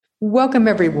Welcome,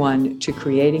 everyone, to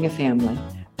Creating a Family.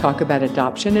 Talk about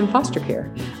adoption and foster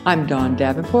care. I'm Dawn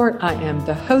Davenport. I am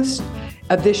the host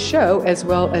of this show, as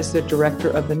well as the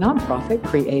director of the nonprofit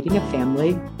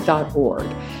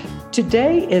creatingafamily.org.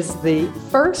 Today is the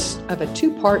first of a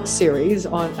two-part series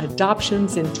on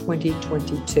adoptions in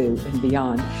 2022 and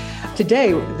beyond.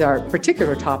 Today, our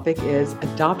particular topic is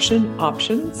adoption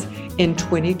options in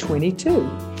 2022.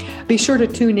 Be sure to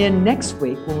tune in next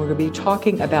week when we're going to be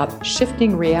talking about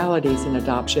shifting realities in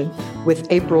adoption with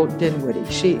April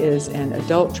Dinwiddie. She is an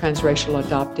adult transracial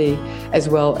adoptee as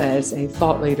well as a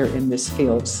thought leader in this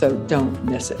field, so don't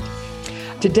miss it.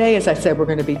 Today, as I said, we're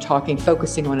going to be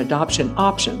focusing on adoption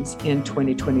options in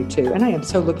 2022, and I am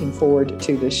so looking forward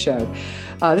to this show.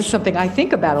 This is something I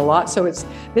think about a lot, so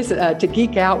to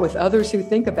geek out with others who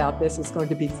think about this is going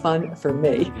to be fun for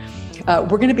me.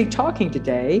 We're going to be talking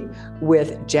today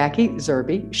with Jackie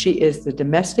Zerby. She is the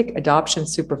Domestic Adoption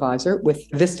Supervisor with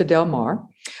Vista Del Mar.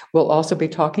 We'll also be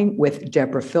talking with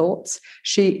Deborah Phillips.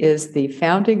 She is the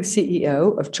founding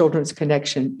CEO of Children's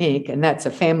Connection, Inc., and that's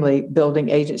a family building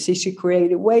agency she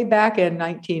created way back in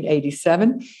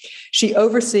 1987. She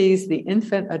oversees the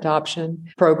infant adoption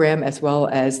program as well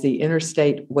as the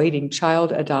interstate waiting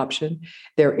child adoption,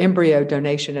 their embryo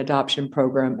donation adoption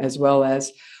program, as well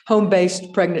as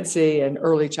home-based pregnancy and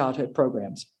early childhood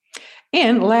programs.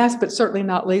 And last but certainly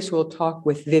not least, we'll talk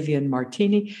with Vivian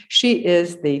Martini. She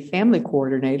is the family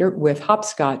coordinator with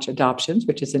Hopscotch Adoptions,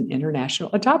 which is an international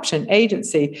adoption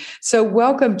agency. So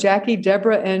welcome, Jackie,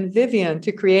 Deborah, and Vivian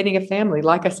to Creating a Family.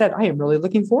 Like I said, I am really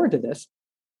looking forward to this.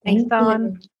 Thanks,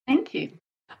 Dawn. Thank you.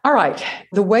 All right.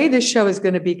 The way this show is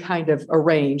going to be kind of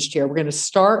arranged here, we're going to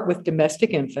start with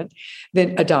domestic infant,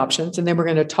 then adoptions, and then we're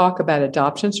going to talk about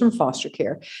adoptions from foster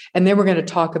care. And then we're going to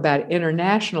talk about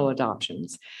international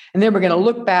adoptions. And then we're going to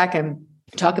look back and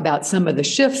talk about some of the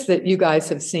shifts that you guys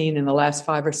have seen in the last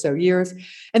 5 or so years.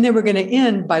 And then we're going to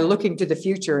end by looking to the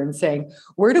future and saying,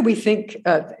 where do we think,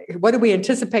 what do we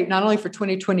anticipate not only for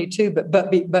 2022,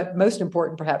 but most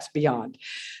important, perhaps beyond.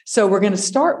 So we're going to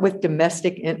start with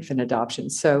domestic infant adoption.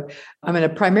 So I'm going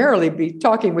to primarily be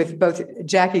talking with both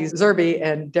Jackie Zerby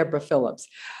and Deborah Phillips.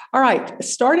 All right,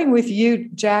 starting with you,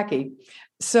 Jackie.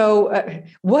 So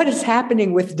what is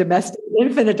happening with domestic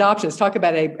infant adoptions? Talk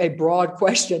about a broad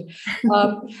question.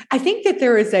 I think that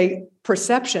there is a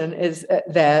perception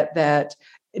that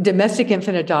domestic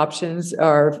infant adoptions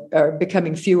are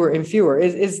becoming fewer and fewer.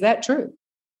 Is that true?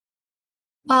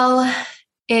 Well,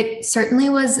 it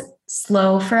certainly was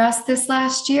slow for us this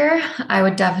last year. I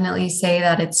would definitely say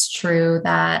that it's true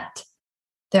that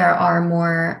there are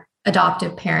more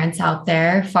adoptive parents out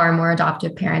there, far more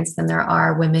adoptive parents than there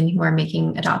are women who are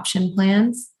making adoption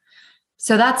plans.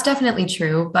 So that's definitely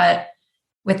true. But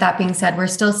with that being said, we're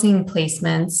still seeing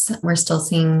placements. We're still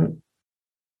seeing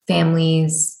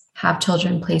families have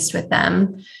children placed with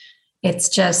them. It's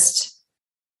just,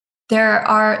 there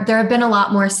have been a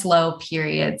lot more slow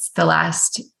periods the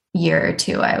last year or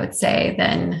two, I would say,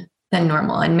 than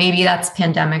normal. And maybe that's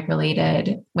pandemic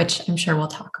related, which I'm sure we'll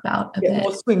talk about a bit.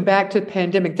 We'll swing back to the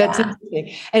pandemic. That's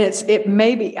interesting. And it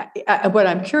may be, what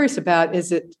I'm curious about,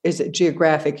 is it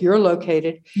geographic? You're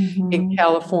located in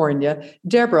California.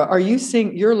 Deborah,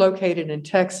 you're located in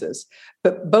Texas,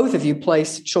 but both of you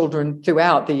place children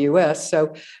throughout the U.S.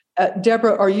 So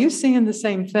Deborah, are you seeing the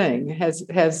same thing? Has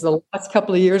the last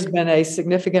couple of years been a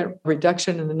significant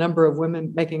reduction in the number of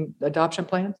women making adoption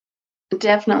plans?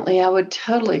 Definitely. I would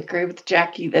totally agree with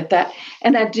Jackie that,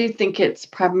 and I do think it's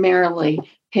primarily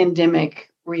pandemic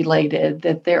related,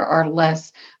 that there are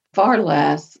far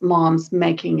less moms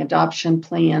making adoption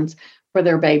plans for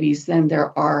their babies than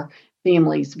there are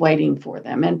families waiting for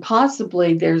them. And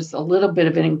possibly there's a little bit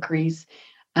of an increase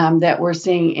that we're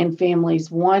seeing in families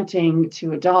wanting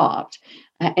to adopt.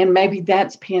 And maybe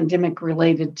that's pandemic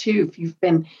related too. If you've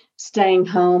been staying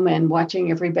home and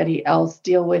watching everybody else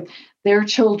deal with their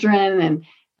children and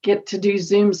get to do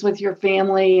Zooms with your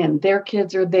family and their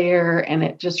kids are there, and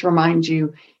it just reminds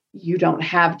you don't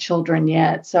have children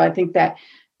yet. So I think that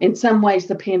in some ways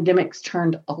the pandemic's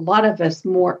turned a lot of us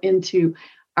more into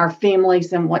our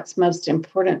families and what's most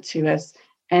important to us.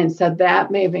 And so that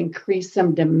may have increased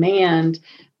some demand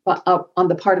on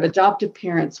the part of adoptive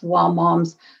parents while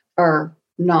moms are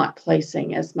not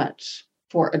placing as much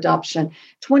for adoption.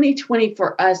 2020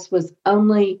 for us was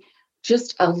only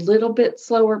just a little bit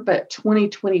slower, but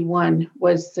 2021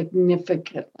 was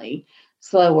significantly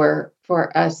slower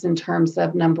for us in terms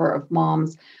of number of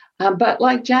moms. But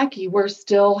like Jackie, we're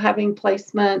still having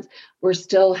placements. We're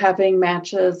still having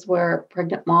matches where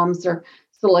pregnant moms are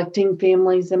selecting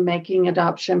families and making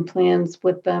adoption plans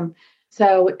with them.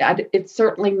 So it's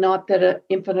certainly not that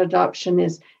infant adoption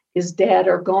is is dead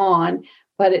or gone,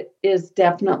 but it is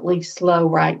definitely slow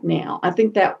right now. I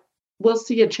think that we'll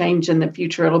see a change in the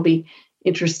future. It'll be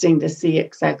interesting to see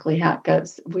exactly how it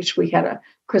goes. Wish we had a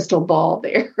crystal ball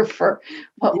there for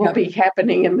what will be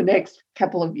happening in the next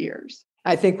couple of years.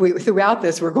 I think throughout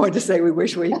this, we're going to say we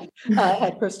wish we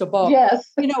had crystal ball.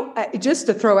 Yes. Just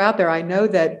to throw out there, I know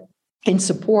that in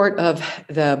support of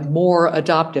the more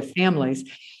adoptive families,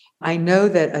 I know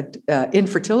that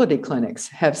infertility clinics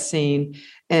have seen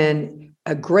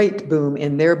a great boom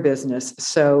in their business.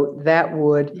 So that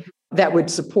would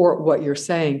support what you're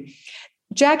saying.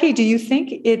 Jackie, do you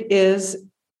think it is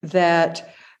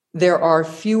that there are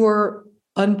fewer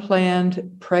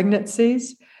unplanned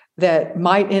pregnancies that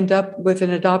might end up with an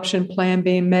adoption plan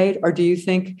being made? Or do you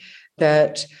think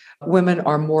that women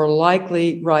are more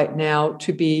likely right now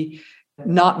to be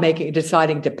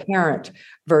deciding to parent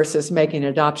versus making an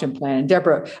adoption plan? And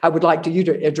Deborah, I would like you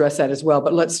to address that as well,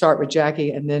 but let's start with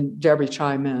Jackie and then Deborah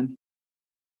chime in.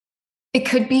 It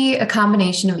could be a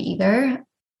combination of either.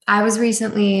 I was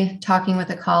recently talking with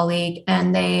a colleague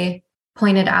and they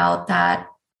pointed out that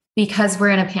because we're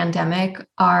in a pandemic,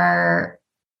 our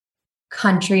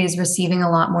country is receiving a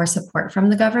lot more support from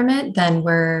the government than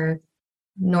we're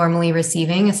normally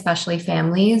receiving, especially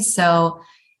families. So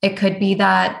it could be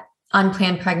that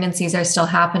unplanned pregnancies are still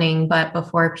happening, but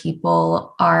before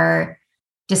people are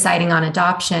deciding on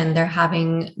adoption, they're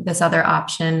having this other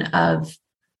option of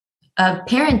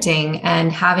parenting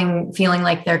and feeling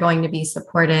like they're going to be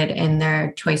supported in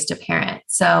their choice to parent.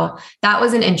 So that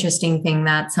was an interesting thing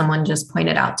that someone just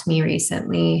pointed out to me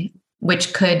recently,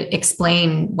 which could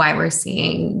explain why we're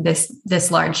seeing this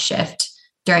large shift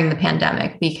during the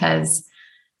pandemic. Because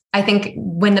I think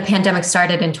when the pandemic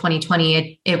started in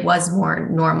 2020, it was more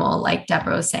normal, like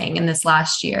Deborah was saying. In this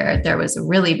last year, there was a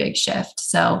really big shift.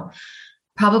 So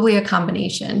probably a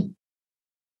combination.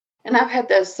 And I've had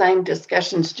those same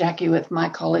discussions, Jackie, with my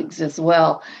colleagues as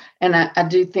well. And I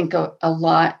do think a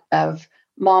lot of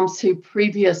moms who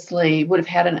previously would have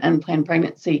had an unplanned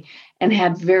pregnancy and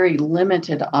had very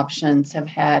limited options have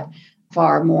had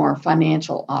far more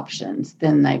financial options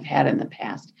than they've had in the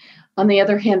past. On the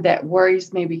other hand, that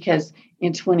worries me because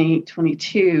in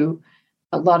 2022,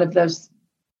 a lot of those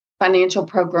financial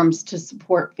programs to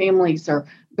support families are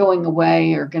going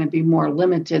away, are going to be more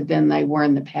limited than they were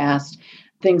in the past.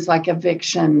 Things like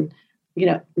eviction,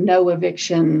 no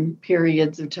eviction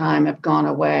periods of time have gone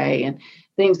away and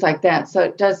things like that. So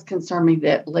it does concern me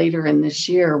that later in this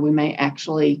year, we may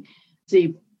actually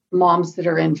see moms that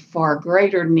are in far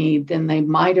greater need than they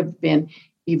might have been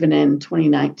even in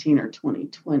 2019 or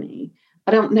 2020.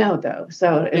 I don't know, though.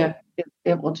 So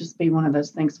it will just be one of those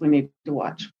things we need to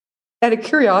watch. Out of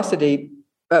curiosity,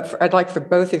 I'd like for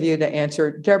both of you to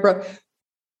answer. Deborah,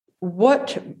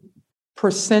 what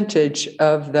percentage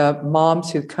of the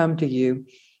moms who come to you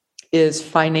is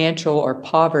financial or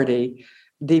poverty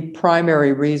the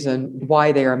primary reason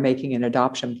why they are making an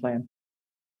adoption plan?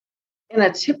 In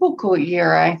a typical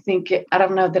year, I think, I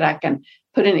don't know that I can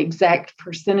put an exact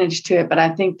percentage to it, but I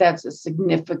think that's a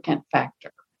significant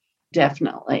factor,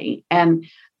 definitely. And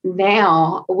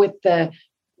now with the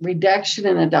reduction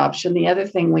in adoption, the other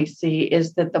thing we see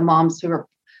is that the moms who are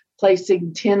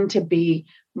placing tend to be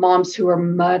moms who are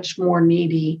much more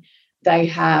needy. They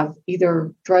have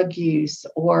either drug use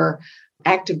or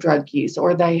active drug use,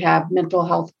 or they have mental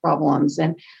health problems.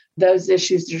 And those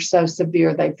issues are so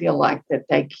severe, they feel like that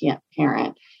they can't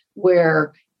parent.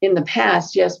 Where in the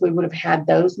past, yes, we would have had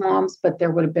those moms, but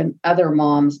there would have been other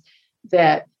moms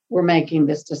that were making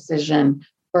this decision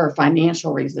for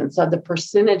financial reasons. So the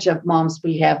percentage of moms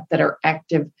we have that are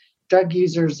active drug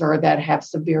users or that have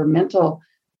severe mental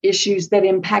issues that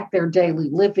impact their daily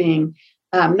living,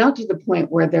 not to the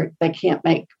point where they can't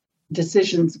make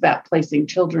decisions about placing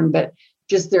children, but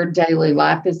just their daily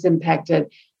life is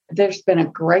impacted. There's been a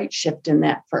great shift in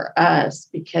that for us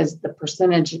because the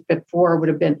percentage before would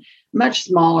have been much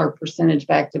smaller percentage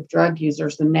of active drug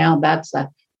users, and now that's a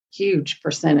huge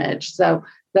percentage. So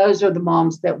those are the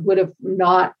moms that would have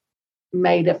not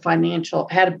made had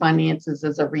finances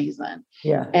as a reason.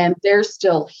 Yeah. And they're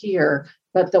still here,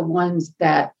 but the ones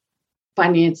that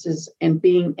finances and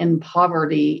being in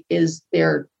poverty is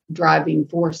their driving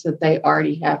force, that they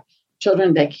already have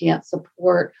children they can't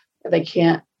support, they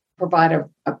can't provide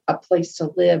a place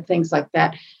to live, things like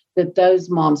that, that those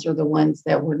moms are the ones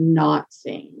that we're not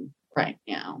seeing right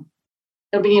now.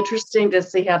 It'll be interesting to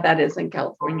see how that is in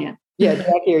California. Yeah,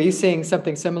 Jackie, are you seeing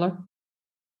something similar?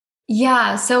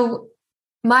 Yeah, so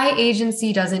my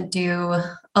agency doesn't do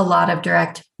a lot of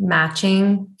direct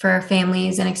matching for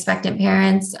families and expectant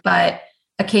parents, but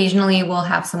occasionally we'll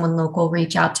have someone local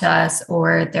reach out to us,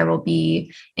 or there will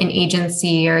be an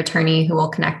agency or attorney who will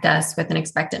connect us with an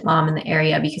expectant mom in the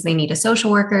area because they need a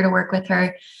social worker to work with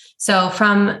her. So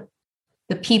from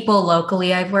the people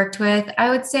locally I've worked with, I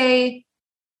would say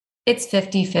it's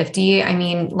 50-50. I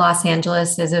mean, Los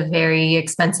Angeles is a very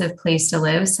expensive place to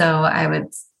live. So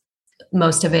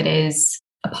most of it is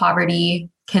a poverty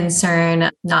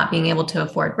concern, not being able to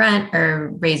afford rent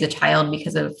or raise a child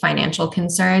because of financial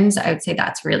concerns. I would say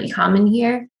that's really common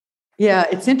here. Yeah,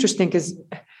 it's interesting because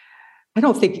I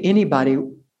don't think anybody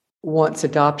wants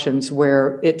adoptions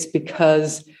where it's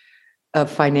because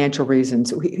of financial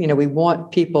reasons. We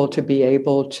want people to be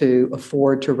able to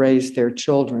afford to raise their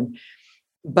children.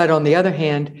 But on the other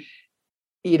hand,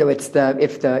 it's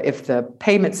if the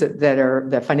payments that are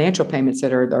the financial payments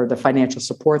that are or the financial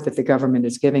support that the government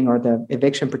is giving or the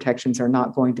eviction protections are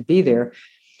not going to be there,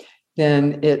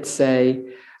 then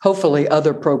hopefully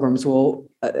other programs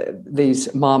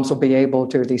these moms will be able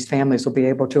to, these families will be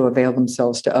able to avail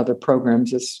themselves to other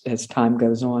programs as time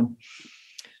goes on,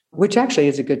 which actually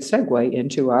is a good segue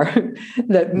into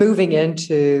moving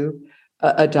into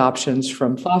adoptions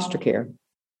from foster care.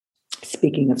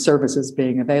 Speaking of services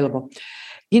being available,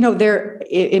 there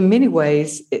in many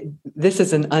ways, this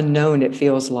is an unknown, it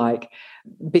feels like,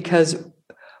 because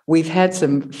we've had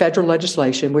some federal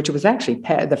legislation, which was actually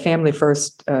the Family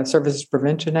First Services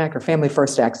Prevention Act, or Family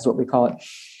First Act is what we call it.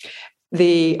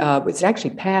 It's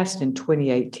actually passed in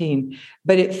 2018,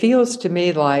 but it feels to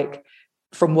me like,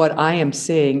 from what I am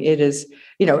seeing, it is,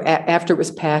 after it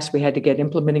was passed, we had to get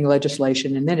implementing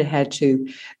legislation, and then it had to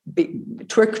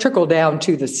trickle down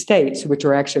to the states, which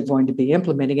are actually going to be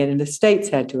implementing it, and the states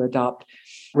had to adopt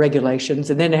regulations,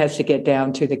 and then it has to get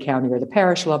down to the county or the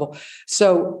parish level.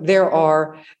 So there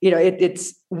are,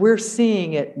 we're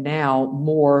seeing it now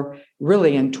more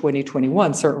really in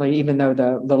 2021, certainly, even though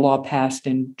the law passed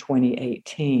in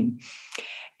 2018.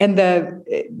 And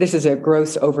this is a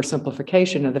gross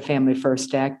oversimplification of the Family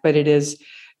First Act, but it is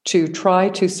to try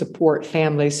to support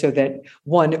families so that,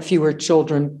 one, fewer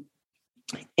children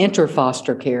enter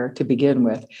foster care to begin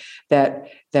with, that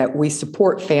we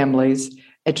support families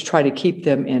and to try to keep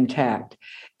them intact.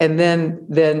 And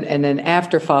then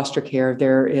after foster care,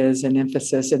 there is an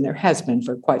emphasis, and there has been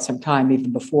for quite some time,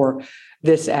 even before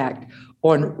this act,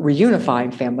 on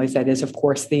reunifying families. That is, of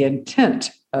course, the intent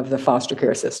of the foster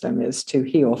care system is to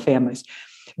heal families.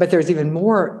 But there's even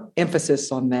more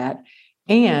emphasis on that.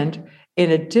 And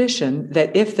in addition,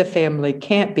 that if the family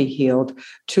can't be healed,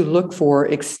 to look for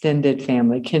extended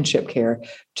family kinship care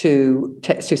to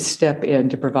step in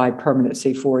to provide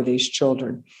permanency for these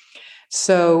children.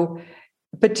 So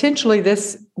potentially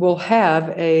this will have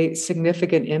a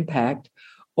significant impact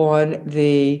on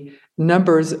the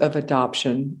numbers of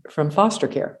adoption from foster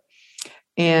care.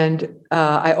 And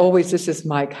this is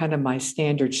my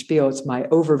standard spiel. It's my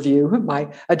overview,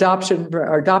 my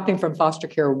adopting from foster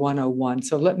care 101.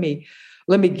 So let me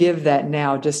give that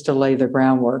now just to lay the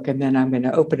groundwork. And then I'm going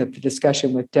to open up the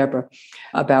discussion with Deborah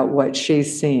about what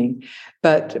she's seeing.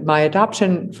 But my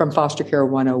adoption from foster care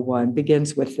 101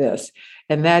 begins with this.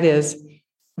 And that is,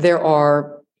 there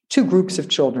are two groups of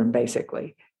children,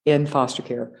 basically, in foster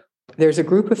care. There's a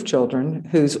group of children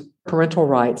whose parental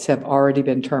rights have already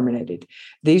been terminated.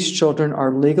 These children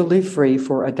are legally free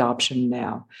for adoption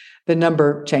now. The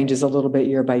number changes a little bit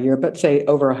year by year, but say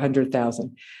over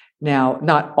 100,000. Now,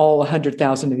 not all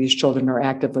 100,000 of these children are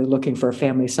actively looking for a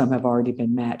family. Some have already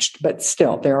been matched, but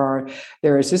still, there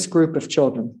is this group of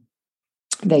children.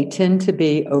 They tend to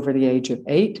be over the age of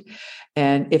 8.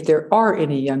 And if there are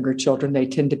any younger children, they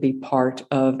tend to be part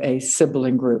of a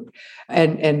sibling group.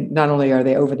 And not only are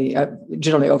they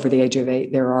generally over the age of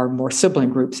 8, there are more sibling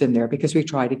groups in there because we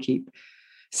try to keep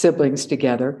siblings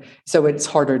together. So it's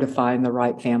harder to find the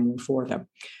right family for them.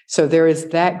 So there is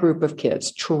that group of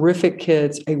kids, terrific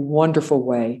kids, a wonderful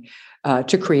way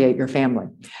to create your family.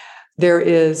 There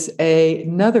is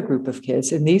another group of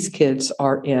kids, and these kids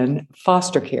are in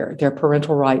foster care. Their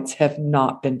parental rights have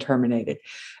not been terminated.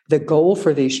 The goal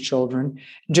for these children,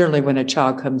 generally when a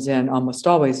child comes in, almost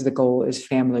always the goal is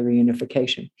family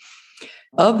reunification.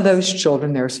 Of those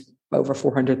children, there's over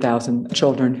 400,000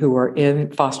 children who are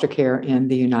in foster care in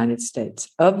the United States.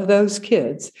 Of those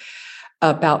kids,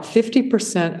 about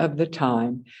 50% of the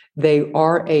time, they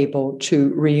are able to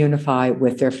reunify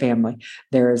with their family.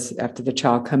 There's, after the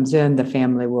child comes in, the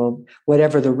family will,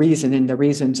 whatever the reason, and the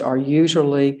reasons are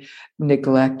usually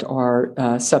neglect or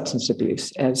substance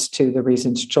abuse as to the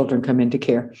reasons children come into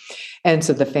care. And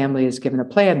so the family is given a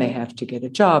plan. They have to get a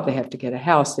job, they have to get a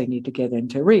house, they need to get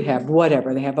into rehab,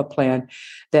 whatever. They have a plan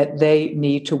that they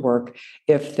need to work.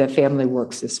 If the family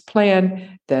works this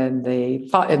plan, then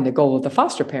and the goal of the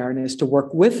foster parent is to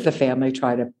work with the family,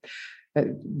 try to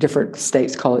different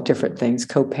states call it different things,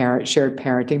 co-parent, shared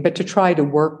parenting, but to try to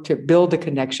work to build a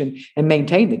connection and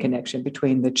maintain the connection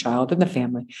between the child and the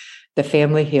family. The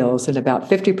family heals, and about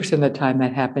 50% of the time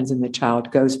that happens, and the child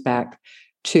goes back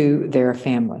to their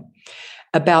family.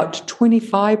 About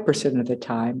 25% of the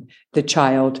time, the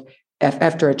child,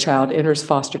 after a child enters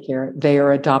foster care, they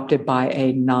are adopted by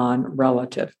a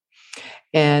non-relative.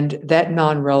 And that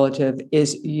non-relative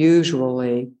is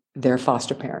usually their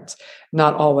foster parents.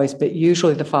 Not always, but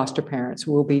usually the foster parents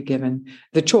will be given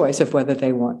the choice of whether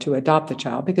they want to adopt the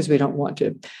child, because we want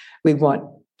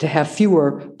to have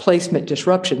fewer placement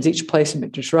disruptions. Each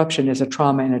placement disruption is a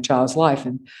trauma in a child's life,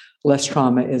 and less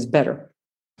trauma is better.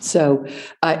 So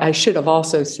I should have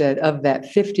also said, of that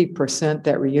 50%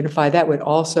 that reunify, that would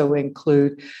also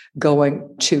include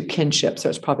going to kinship. So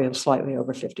it's probably slightly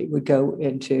over 50 would go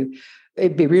into,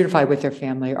 it'd be reunified with their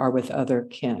family or with other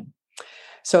kin.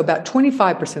 So about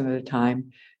 25% of the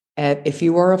time, if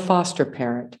you are a foster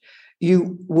parent,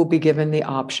 you will be given the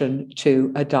option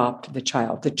to adopt the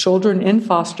child. The children in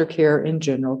foster care in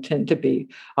general tend to be,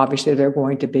 obviously they're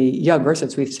going to be younger,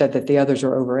 since we've said that the others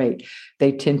are over 8.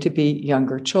 They tend to be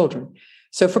younger children.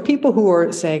 So for people who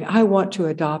are saying, I want to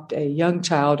adopt a young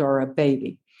child or a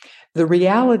baby, the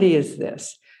reality is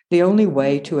this: the only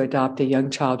way to adopt a young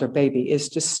child or baby is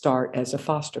to start as a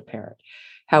foster parent.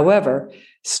 However,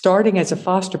 starting as a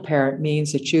foster parent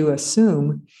means that you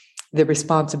assume the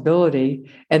responsibility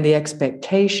and the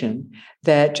expectation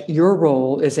that your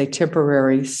role is a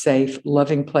temporary, safe,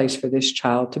 loving place for this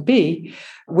child to be,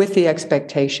 with the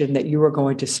expectation that you are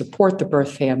going to support the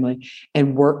birth family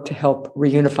and work to help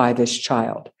reunify this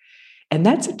child. And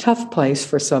that's a tough place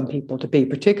for some people to be,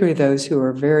 particularly those who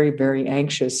are very, very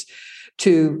anxious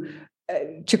to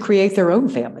create their own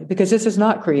family, because this is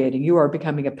not creating, you are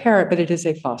becoming a parent, but it is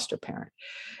a foster parent.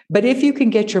 But if you can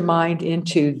get your mind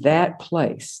into that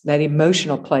place, that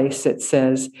emotional place that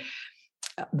says,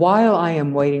 while I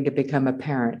am waiting to become a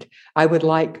parent, I would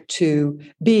like to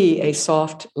be a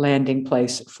soft landing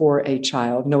place for a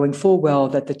child, knowing full well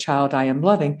that the child I am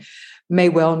loving may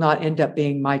well not end up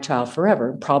being my child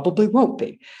forever, probably won't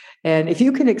be. And if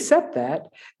you can accept that,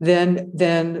 then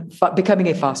becoming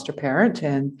a foster parent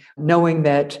and knowing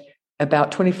that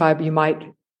about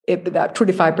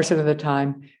 25% of the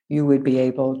time you would be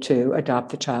able to adopt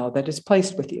the child that is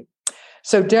placed with you.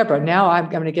 So, Deborah, now I'm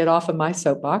going to get off of my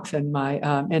soapbox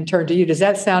and turn to you. Does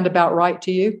that sound about right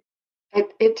to you?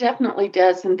 It definitely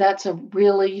does, and that's a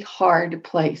really hard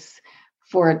place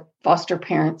for foster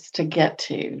parents to get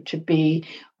to be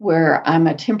where I'm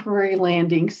a temporary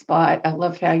landing spot. I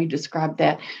love how you described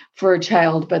that for a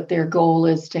child, but their goal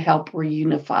is to help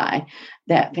reunify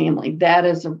that family.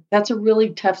 That's a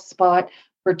really tough spot,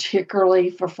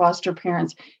 particularly for foster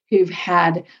parents who've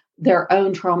had their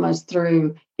own traumas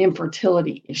through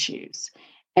infertility issues.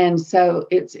 And so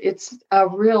it's a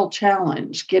real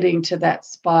challenge getting to that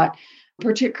spot,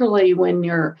 particularly when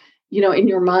you're, in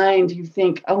your mind, you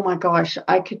think, oh my gosh,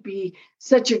 I could be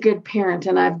such a good parent,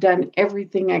 and I've done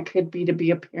everything I could be to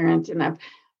be a parent, and I've,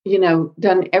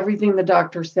 done everything the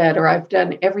doctor said, or I've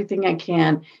done everything I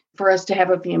can for us to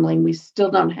have a family, and we still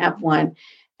don't have one.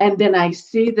 And then I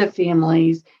see the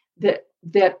families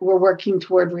that we're working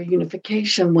toward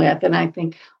reunification with, and I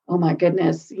think, oh my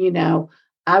goodness,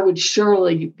 I would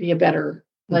surely be a better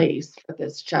place for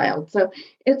this child. So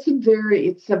it's a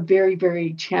very,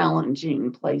 very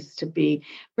challenging place to be.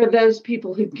 For those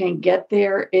people who can get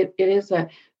there, it is a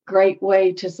great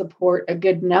way to support a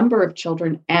good number of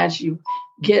children as you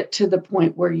get to the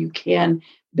point where you can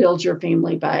build your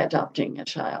family by adopting a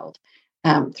child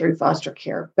through foster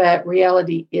care. But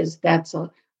reality is that's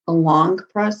a long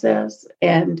process,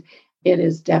 and it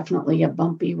is definitely a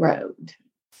bumpy road.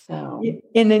 So,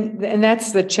 and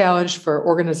that's the challenge for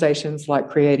organizations like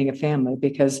Creating a Family,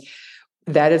 because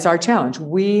that is our challenge.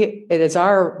 It is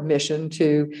our mission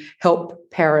to help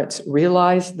parents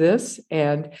realize this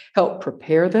and help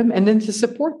prepare them, and then to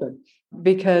support them,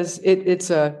 because it's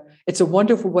a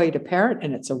wonderful way to parent,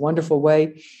 and it's a wonderful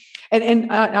way.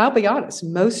 And I'll be honest,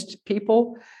 most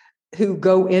people who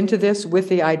go into this with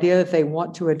the idea that they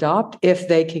want to adopt, if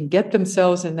they can get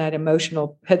themselves in that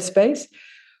emotional headspace,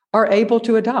 are able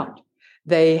to adopt.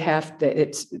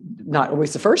 It's not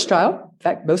always the first child. In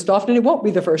fact, most often it won't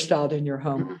be the first child in your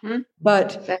home. Mm-hmm.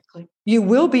 But Exactly. you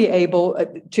will be able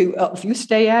to, if you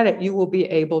stay at it, you will be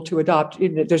able to adopt.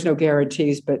 There's no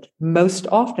guarantees, but most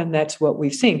often that's what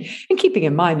we've seen. And keeping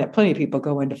in mind that plenty of people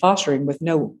go into fostering with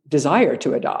no desire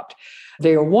to adopt.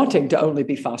 They are wanting to only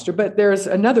be fostered, but there's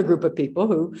another group of people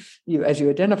who, as you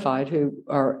identified, who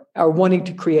are wanting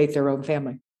to create their own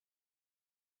family.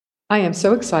 I am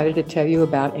so excited to tell you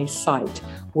about a site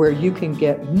where you can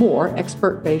get more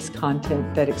expert-based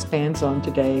content that expands on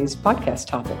today's podcast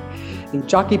topic. The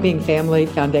Jockey Being Family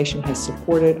Foundation has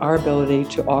supported our ability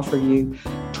to offer you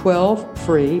 12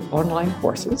 free online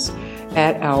courses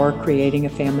at our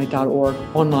creatingafamily.org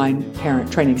online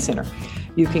parent training center.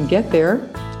 You can get there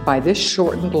by this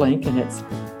shortened link, and it's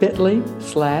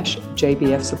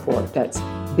bit.ly/JBF support. That's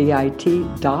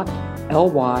bit.ly/JBF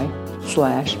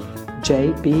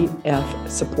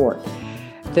support.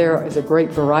 There is a great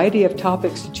variety of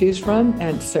topics to choose from,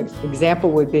 and an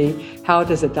example would be, how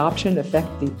does adoption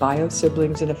affect the bio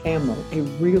siblings in a family? A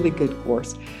really good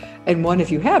course, and one,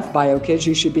 if you have bio kids,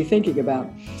 you should be thinking about.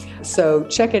 So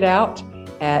check it out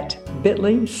at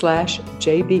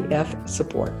bit.ly/JBF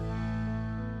support.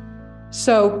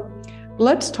 So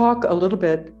let's talk a little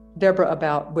bit, Deborah,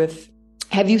 about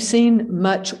have you seen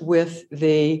much with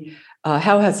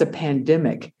how has the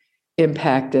pandemic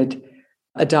impacted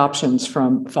adoptions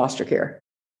from foster care?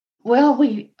 Well,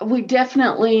 we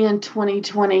definitely in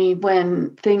 2020,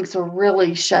 when things were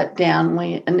really shut down,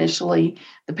 the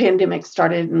pandemic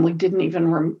started, and we didn't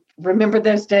even remember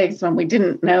those days when we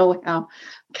didn't know how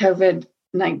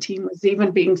COVID-19 was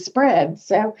even being spread.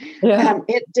 So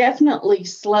it definitely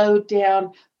slowed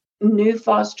down new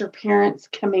foster parents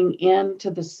coming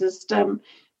into the system,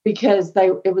 because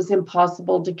it was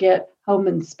impossible to get home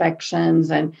inspections,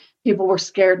 and people were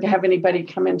scared to have anybody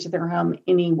come into their home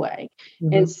anyway.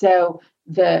 Mm-hmm. And so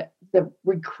the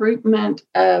recruitment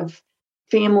of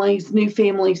new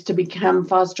families to become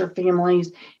foster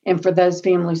families, and for those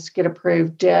families to get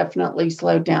approved, definitely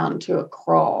slowed down to a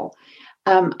crawl.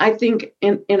 I think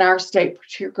in our state,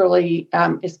 particularly,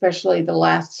 especially the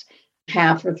last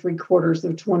half or 3/4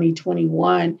 of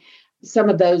 2021, some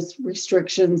of those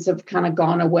restrictions have kind of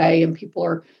gone away, and people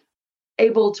are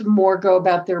able to more go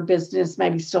about their business,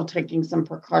 maybe still taking some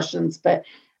precautions, but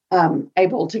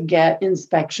able to get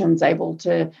inspections,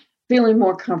 feeling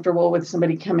more comfortable with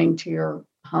somebody coming to your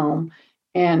home.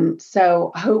 And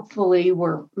so hopefully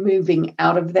we're moving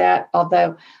out of that,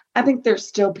 although I think there's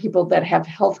still people that have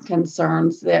health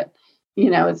concerns that,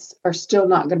 are still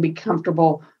not going to be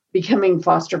comfortable becoming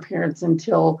foster parents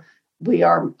until we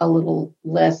are a little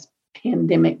less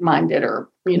pandemic minded, or,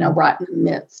 right in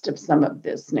the midst of some of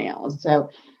this now. So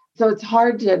it's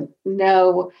hard to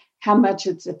know how much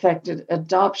it's affected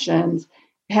adoptions.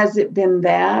 Has it been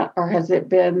that, or has it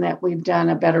been that we've done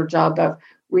a better job of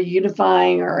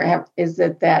reunifying, or is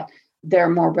it that there are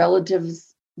more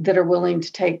relatives that are willing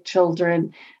to take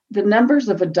children? The numbers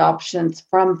of adoptions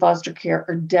from foster care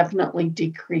are definitely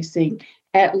decreasing,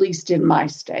 at least in my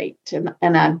state.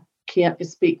 And I can't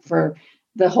speak for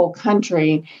the whole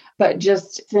country, but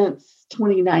just since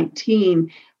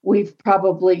 2019, we've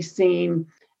probably seen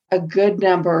a good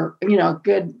number, a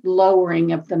good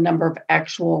lowering of the number of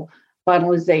actual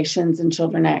finalizations and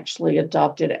children actually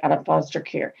adopted out of foster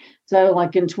care. So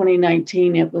like in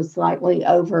 2019, it was slightly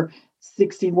over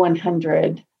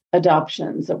 6,100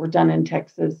 adoptions that were done in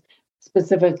Texas,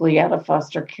 specifically out of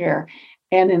foster care.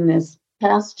 And in this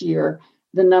past year,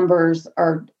 the numbers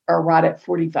are right at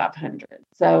 4,500.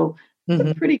 So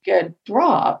it's a pretty good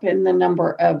drop in the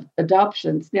number of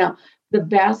adoptions. Now, the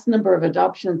vast number of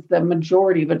adoptions, the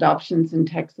majority of adoptions in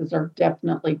Texas are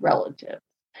definitely relative.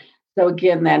 So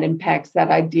again, that impacts that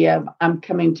idea of I'm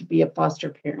coming to be a foster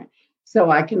parent so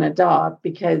I can adopt,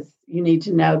 because you need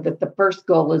to know that the first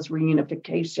goal is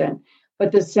reunification,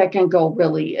 but the second goal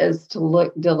really is to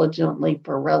look diligently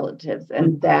for relatives,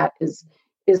 and that is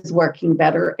working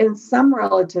better. And some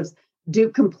relatives do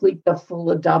complete the full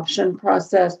adoption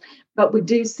process, but we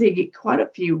do see quite a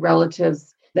few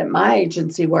relatives that my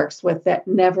agency works with that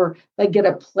they get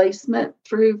a placement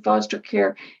through foster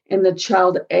care, and the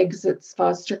child exits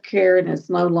foster care and is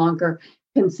no longer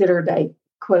considered a,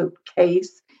 quote,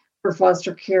 case for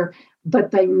foster care,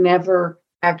 but they never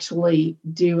actually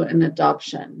do an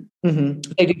adoption. Mm-hmm.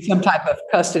 They do some type of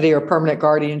custody or permanent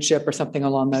guardianship or something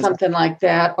along those lines. Something like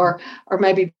that, or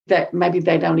maybe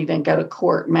they don't even go to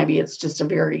court. Maybe it's just a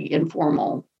very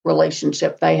informal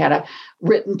relationship. They had a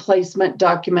written placement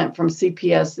document from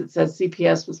CPS that says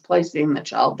CPS was placing the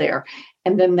child there,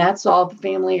 And then that's all the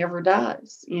family ever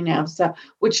does, so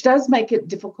which does make it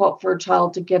difficult for a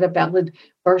child to get a valid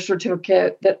birth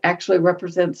certificate that actually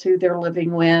represents who they're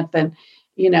living with. And,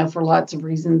 for lots of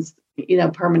reasons,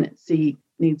 permanency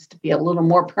needs to be a little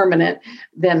more permanent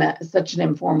than such an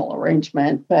informal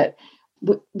arrangement. But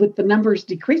with the numbers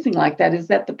decreasing like that, is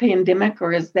that the pandemic,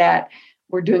 or is that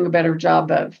we're doing a better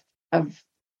job of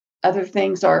other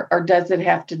things, or does it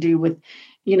have to do with,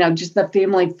 just the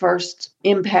family first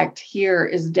impact here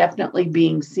is definitely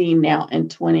being seen now in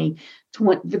 2020,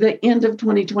 the end of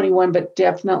 2021, but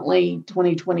definitely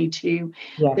 2022.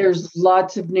 Yeah. There's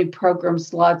lots of new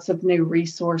programs, lots of new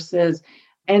resources,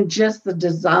 and just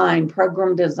the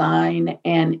program design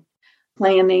and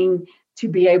planning to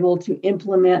be able to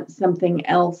implement something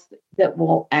else that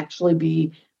will actually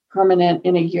be permanent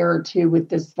in a year or two with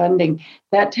this funding.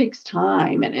 That takes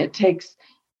time, and it takes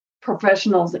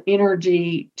professionals'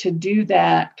 energy to do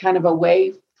that kind of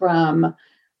away from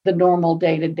the normal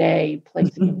day-to-day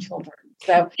placing of children.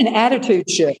 So an attitude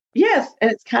shift. Yes,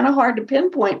 and it's kind of hard to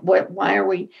pinpoint why are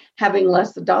we having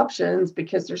less adoptions,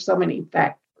 because there's so many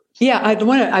factors. Yeah,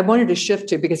 I wanted to shift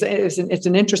to, because it's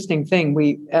an interesting thing.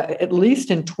 We at least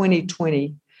in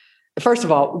 2020. First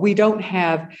of all, we don't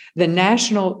have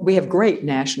we have great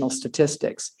national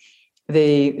statistics.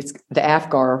 The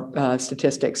AFGAR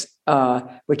statistics,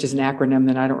 which is an acronym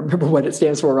that I don't remember what it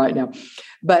stands for right now,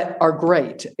 but are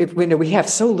great. We have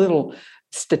so little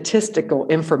statistical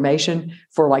information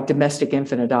for like domestic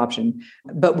infant adoption,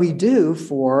 but we do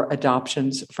for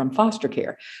adoptions from foster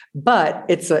care. But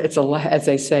it's a as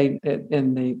they say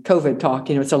in the COVID talk,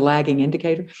 it's a lagging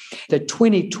indicator. The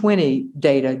 2020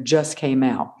 data just came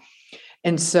out.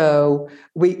 And so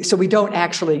we don't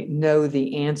actually know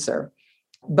the answer,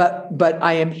 but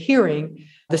I am hearing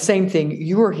the same thing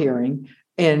you're hearing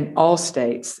in all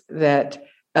states, that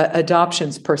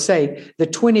adoptions per se, the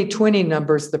 2020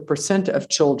 numbers, the percent of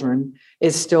children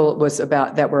was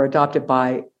about that were adopted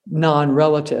by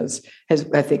non-relatives. I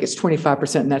think it's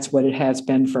 25%, and that's what it has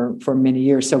been for many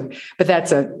years. So, but that's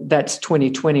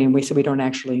 2020, and we don't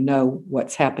actually know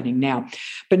what's happening now.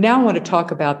 But now I want to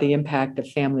talk about the impact of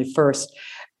Family First,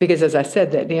 because as I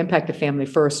said, that the impact of Family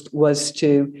First was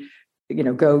to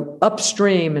go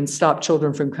upstream and stop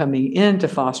children from coming into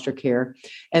foster care,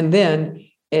 and then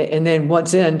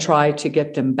once in, try to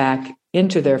get them back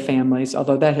into their families,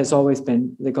 although that has always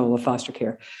been the goal of foster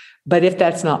care. But if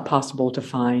that's not possible, to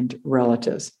find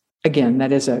relatives. Again,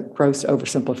 that is a gross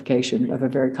oversimplification of a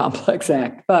very complex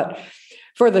act. But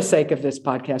for the sake of this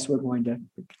podcast, we're going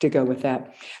to go with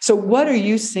that. So what are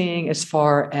you seeing as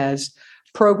far as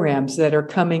programs that are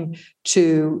coming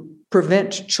to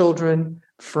prevent children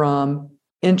from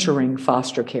entering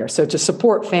foster care? So to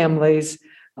support families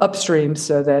upstream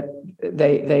so that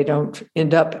they don't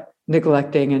end up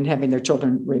neglecting and having their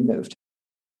children removed.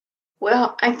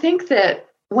 Well, I think that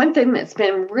one thing that's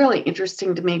been really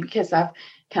interesting to me, because I've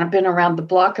kind of been around the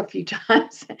block a few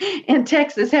times in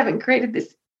Texas, having created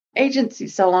this agency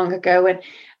so long ago. And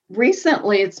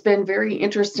recently it's been very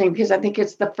interesting, because I think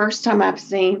it's the first time I've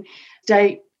seen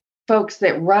state folks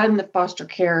that run the foster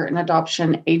care and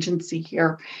adoption agency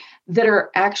here that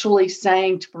are actually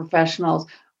saying to professionals,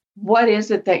 what is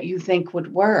it that you think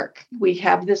would work? We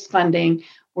have this funding.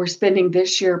 We're spending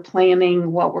this year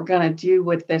planning what we're going to do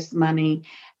with this money,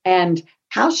 and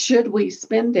how should we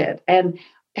spend it? And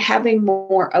having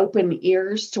more open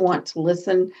ears to want to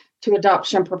listen to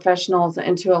adoption professionals,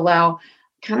 and to allow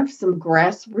kind of some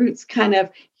grassroots kind of,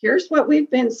 here's what we've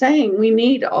been saying we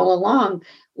need all along.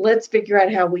 Let's figure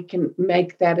out how we can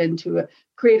make that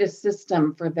create a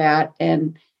system for that,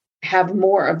 and have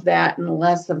more of that and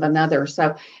less of another.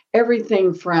 So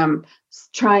everything from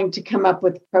trying to come up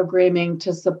with programming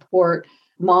to support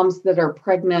moms that are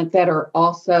pregnant that are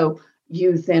also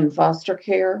youth in foster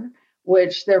care,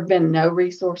 which there have been no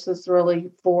resources really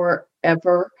for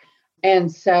ever.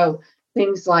 And so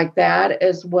things like that,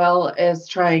 as well as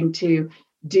trying to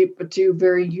do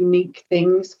very unique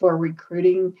things for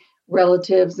recruiting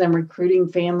relatives and recruiting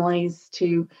families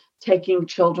to taking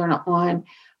children on.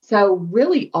 So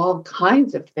really all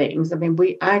kinds of things. I mean,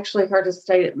 I actually heard a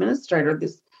state administrator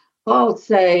this fall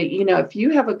say, if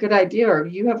you have a good idea, or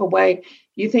you have a way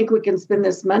you think we can spend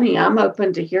this money, I'm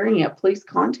open to hearing it. Please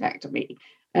contact me.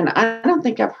 And I don't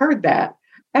think I've heard that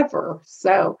ever.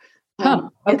 So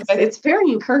it's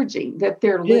very encouraging that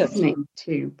they're listening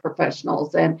to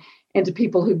professionals and to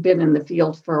people who've been in the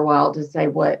field for a while to say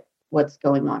what's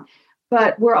going on.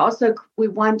 But we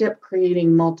wind up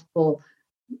creating multiple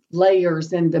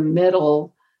layers in the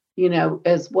middle,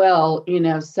 as well,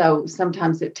 so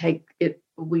sometimes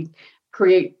we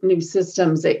create new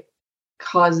systems that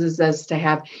causes us to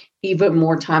have even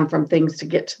more time from things to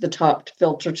get to the top to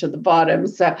filter to the bottom.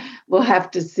 So we'll have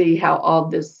to see how all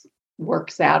this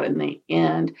works out in the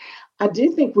end. I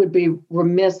do think we'd be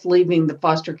remiss leaving the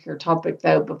foster care topic,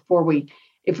 though,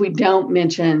 if we don't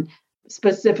mention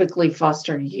specifically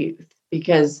foster youth,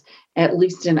 because at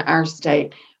least in our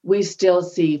state, we still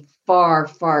see far,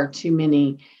 far too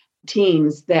many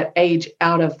teens that age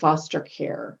out of foster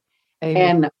care.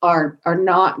 Amen. And are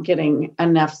not getting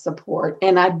enough support.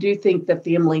 And I do think the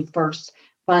Family First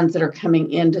funds that are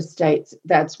coming into states,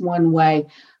 that's one way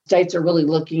states are really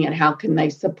looking at how can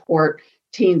they support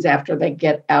teens after they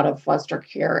get out of foster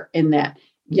care in that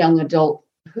young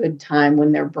adulthood time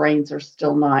when their brains are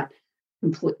still not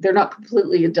complete. They're not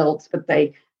completely adults, but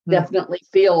they definitely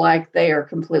feel like they are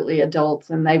completely adults,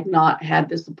 and they've not had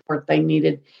the support they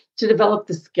needed to develop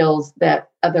the skills that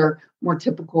other more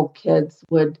typical kids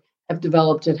would have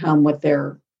developed at home with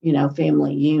their,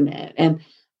 family unit. And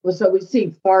so we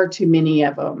see far too many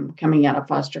of them coming out of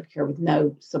foster care with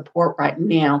no support right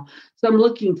now. So I'm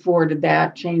looking forward to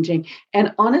that changing.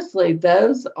 And honestly,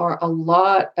 those are a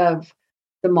lot of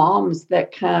the moms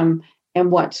that come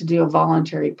and want to do a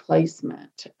voluntary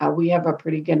placement. We have a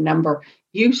pretty good number,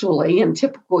 usually in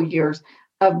typical years,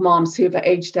 of moms who have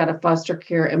aged out of foster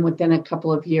care and within a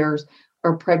couple of years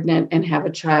are pregnant and have a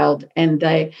child, and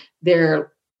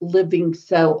they're living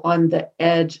so on the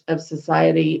edge of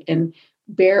society and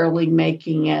barely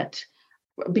making it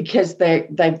because they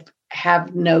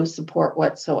have no support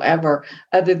whatsoever,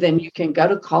 other than you can go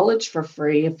to college for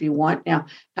free if you want. Now,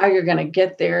 how you're going to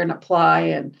get there and apply,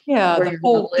 and where the you're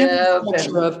whole going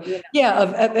to live,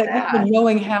 of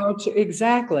knowing how to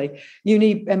exactly. You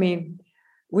need. I mean,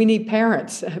 we need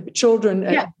parents,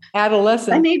 children,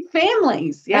 adolescents. I need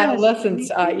families. Yes. Adolescents.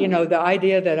 The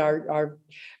idea that our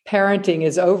parenting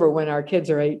is over when our kids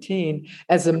are 18.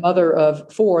 As a mother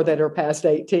of 4 that are past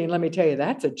 18, let me tell you,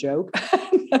 that's a joke.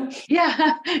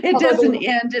 Yeah, it doesn't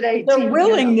end at 18. Their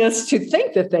willingness to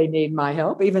think that they need my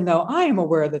help, even though I am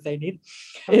aware that they need,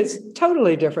 is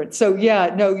totally different. So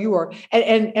you are.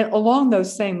 And along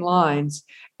those same lines,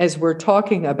 as we're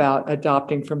talking about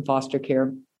adopting from foster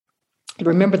care,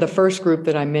 remember the first group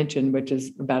that I mentioned, which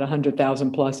is about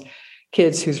 100,000 plus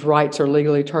kids whose rights are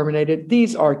legally terminated.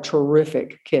 These are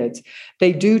terrific kids.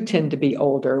 They do tend to be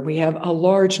older. We have a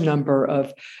large number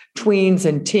of tweens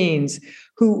and teens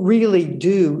who really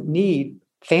do need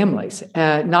families,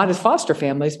 not as foster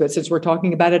families, but since we're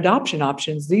talking about adoption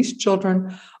options, these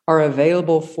children are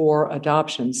available for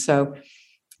adoption. So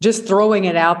just throwing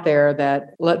it out there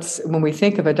that when we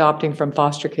think of adopting from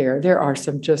foster care, there are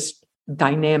some just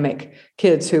dynamic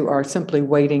kids who are simply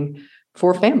waiting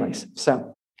for families.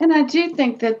 And I do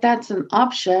think that that's an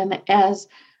option as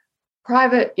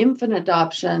private infant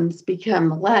adoptions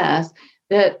become less,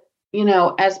 that,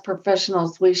 as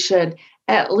professionals, we should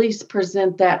at least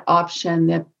present that option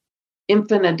that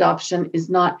infant adoption is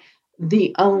not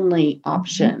the only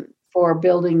option for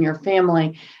building your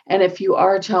family. And if you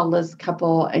are a childless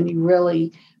couple and you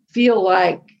really feel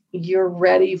like you're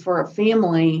ready for a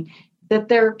family, that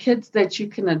there are kids that you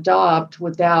can adopt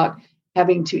without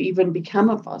having to even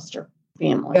become a foster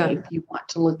family. If you want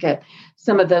to look at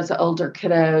some of those older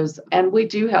kiddos. And we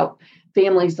do help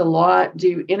families a lot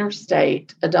do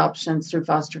interstate adoptions through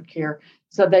foster care,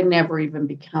 so they never even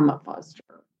become a foster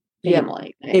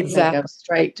family. Exactly. They go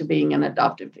straight to being an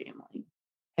adoptive family.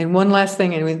 And one last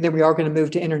thing, and then we are going to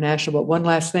move to international, but one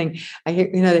last thing, I hear,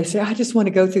 they say, I just want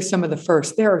to go through some of the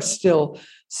first. There are still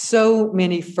so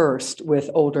many first with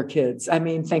older kids. I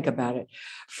mean, think about it.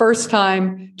 First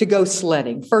time to go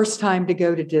sledding, first time to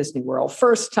go to Disney World,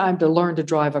 first time to learn to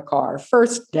drive a car,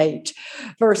 first date,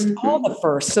 all the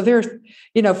first. So there's,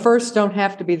 first don't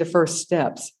have to be the first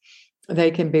steps.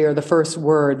 They can be, or the first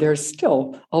word. There's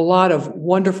still a lot of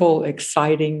wonderful,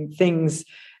 exciting things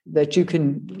that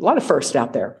a lot of firsts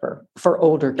out there for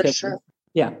older kids. For sure.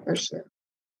 Yeah. For sure.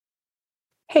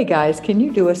 Hey guys, can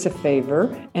you do us a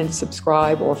favor and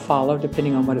subscribe or follow,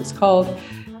 depending on what it's called,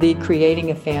 the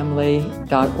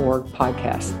creatingafamily.org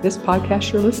podcast. This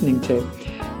podcast you're listening to.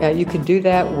 You can do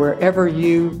that wherever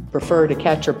you prefer to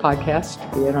catch your podcast,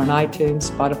 be it on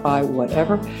iTunes, Spotify,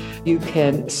 whatever. You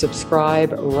can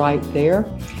subscribe right there.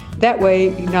 That way,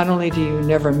 not only do you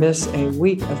never miss a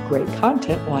week of great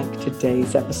content like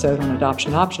today's episode on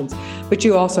adoption options, but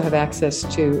you also have access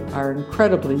to our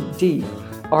incredibly deep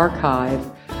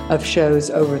archive of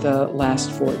shows over the last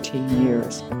 14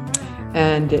 years.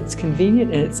 And it's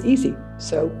convenient and it's easy.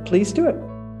 So please do it.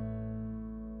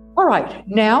 All right,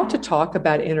 now to talk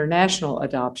about international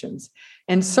adoptions.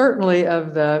 And certainly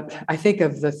I think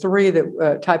of the three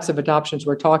types of adoptions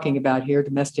we're talking about here,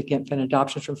 domestic infant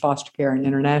adoptions from foster care and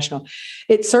international,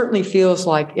 it certainly feels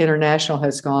like international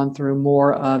has gone through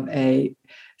more of a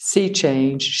sea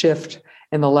change shift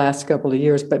in the last couple of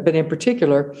years, but in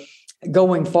particular,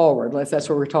 going forward, that's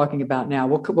what we're talking about now.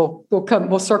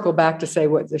 We'll circle back to say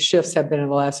what the shifts have been in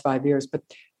the last 5 years, but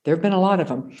there have been a lot of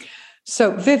them.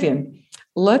 So, Vivian,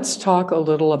 let's talk a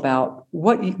little about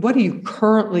what are you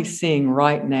currently seeing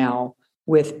right now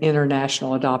with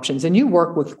international adoptions? And you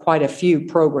work with quite a few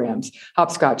programs.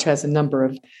 Hopscotch has a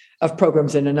number of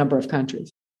programs in a number of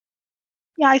countries.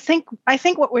 Yeah, I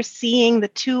think what we're seeing, the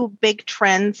two big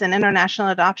trends in international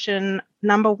adoption,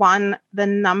 number one, the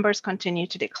numbers continue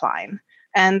to decline.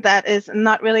 And that is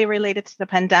not really related to the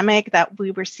pandemic, that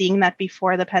we were seeing that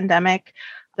before the pandemic.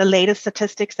 The latest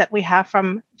statistics that we have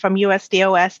from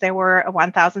USDOS, there were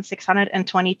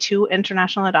 1,622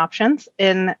 international adoptions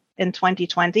in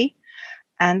 2020.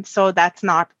 And so that's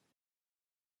not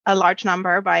a large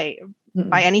number by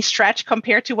any stretch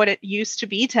compared to what it used to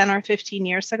be 10 or 15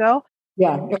 years ago.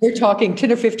 Yeah, we're talking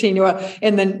 10 or 15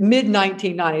 in the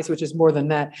mid-1990s, which is more than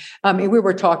that. We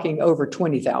were talking over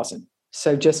 20,000.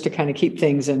 So just to kind of keep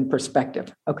things in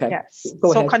perspective. Okay. Yes.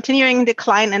 So continuing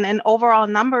decline in overall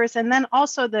numbers. And then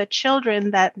also the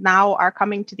children that now are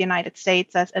coming to the United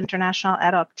States as international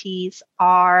adoptees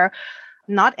are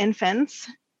not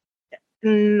infants,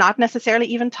 not necessarily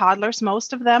even toddlers.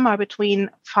 Most of them are between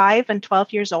 5 and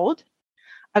 12 years old.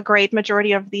 A great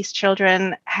majority of these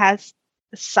children has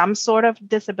some sort of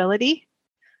disability,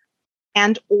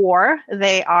 and or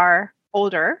they are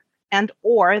older, and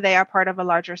or they are part of a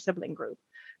larger sibling group.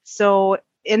 So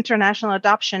international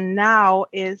adoption now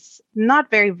is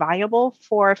not very viable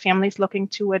for families looking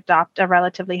to adopt a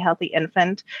relatively healthy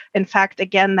infant. In fact,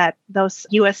 again, that those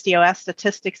USDOS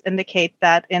statistics indicate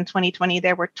that in 2020,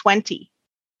 there were 20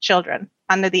 children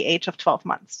under the age of 12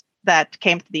 months that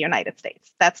came to the United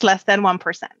States. That's less than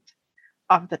 1%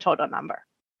 of the total number.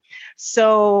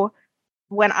 So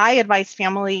when I advise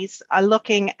families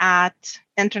looking at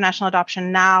international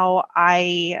adoption now,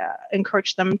 I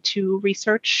encourage them to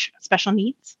research special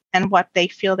needs and what they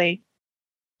feel they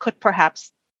could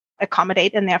perhaps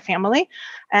accommodate in their family.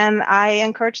 And I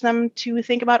encourage them to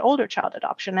think about older child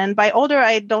adoption. And by older,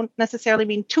 I don't necessarily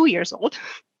mean 2 years old.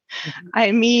 Mm-hmm.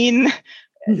 I mean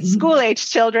school-age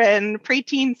children,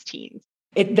 preteens, teens.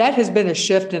 That has been a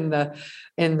shift in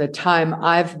the time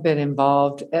I've been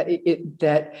involved. That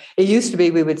it used to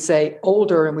be we would say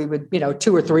older, and we would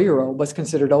 2 or 3 year old was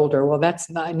considered older. Well, that's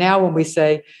not now. When we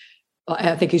say,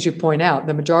 I think as you point out,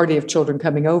 the majority of children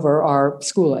coming over are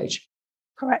school age.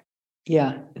 Correct.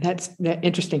 Yeah, that's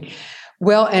interesting.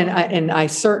 Well, and I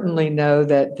certainly know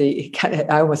that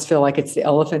I almost feel like it's the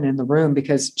elephant in the room,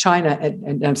 because China,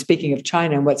 and I'm speaking of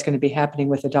China and what's going to be happening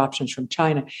with adoptions from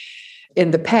China.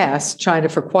 In the past, China,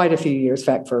 for quite a few years, in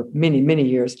fact, for many, many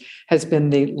years, has been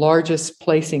the largest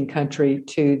placing country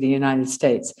to the United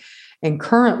States. And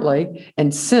currently,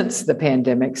 and since the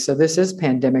pandemic, so this is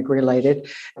pandemic related,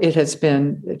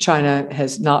 China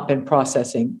has not been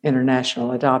processing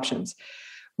international adoptions,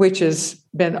 which has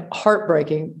been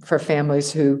heartbreaking for families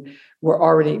who were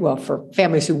already, for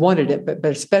families who wanted it, but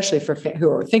especially for who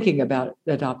are thinking about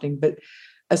adopting, but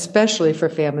especially for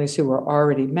families who were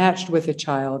already matched with a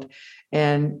child.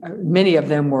 And many of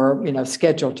them were,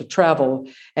 scheduled to travel,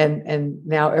 and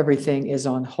now everything is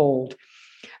on hold.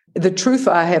 The truth,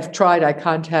 I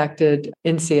contacted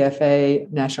NCFA,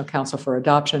 National Council for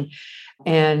Adoption,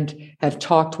 and have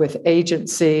talked with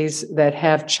agencies that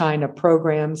have China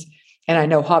programs. And I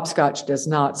know Hopscotch does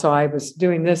not. So I was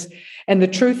doing this. And the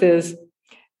truth is,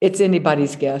 it's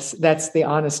anybody's guess. That's the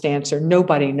honest answer.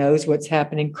 Nobody knows what's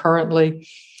happening currently.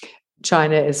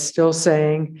 China is still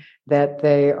saying that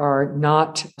they are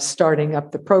not starting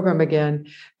up the program again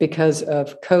because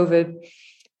of COVID.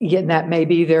 Yet that may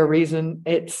be their reason.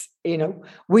 It's,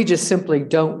 we just simply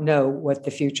don't know what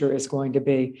the future is going to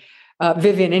be.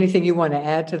 Vivian, anything you want to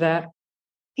add to that?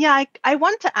 Yeah, I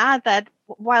want to add that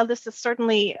while this is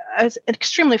certainly an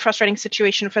extremely frustrating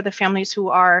situation for the families who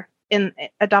are in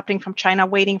adopting from China,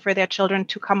 waiting for their children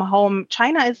to come home,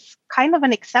 China is kind of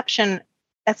an exception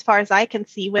as far as I can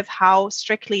see with how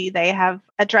strictly they have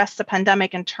addressed the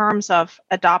pandemic in terms of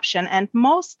adoption. And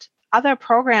most other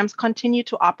programs continue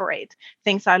to operate.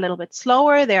 Things are a little bit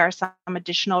slower. There are some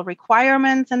additional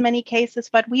requirements in many cases,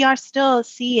 but we are still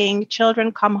seeing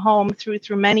children come home through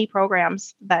many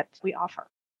programs that we offer.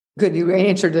 Good. You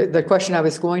answered the question I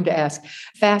was going to ask.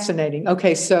 Fascinating.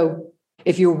 Okay, so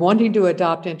if you're wanting to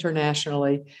adopt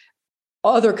internationally,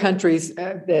 other countries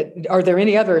are there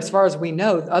any other, as far as we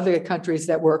know, other countries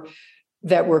that were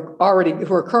that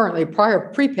who are currently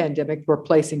pre-pandemic were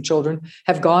placing children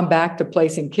have gone back to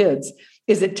placing kids.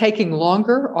 Is it taking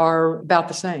longer or about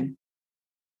the same?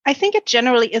 I think it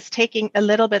generally is taking a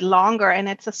little bit longer, and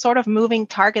it's a sort of moving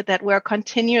target that we're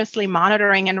continuously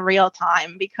monitoring in real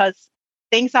time because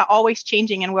things are always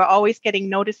changing and we're always getting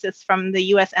notices from the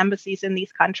US embassies in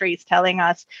these countries telling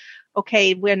us,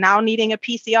 okay, we're now needing a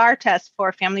PCR test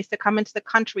for families to come into the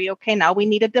country. Okay, now we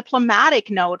need a diplomatic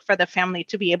note for the family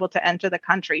to be able to enter the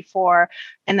country for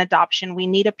an adoption. We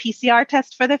need a PCR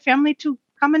test for the family to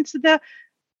come into the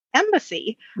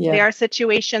embassy. Yeah. There are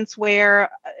situations where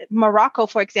Morocco,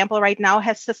 for example, right now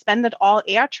has suspended all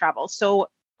air travel. So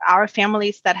our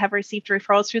families that have received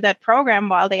referrals through that program,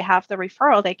 while they have the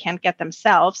referral, they can't get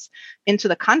themselves into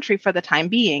the country for the time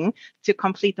being to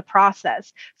complete the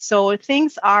process. So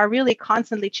things are really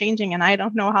constantly changing. And I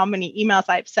don't know how many emails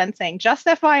I've sent saying, just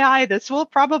FYI, this will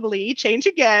probably change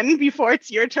again before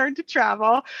it's your turn to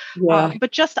travel. Yeah.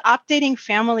 But just updating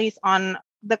families on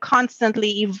the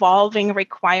constantly evolving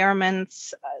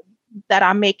requirements that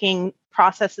are making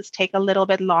processes take a little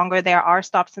bit longer. There are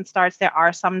stops and starts. There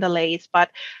are some delays, but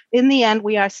in the end,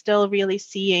 we are still really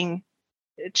seeing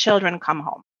children come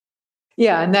home.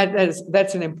 Yeah, and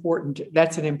that's an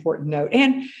important note.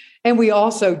 And we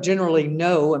also generally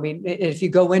know, I mean, if you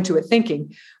go into it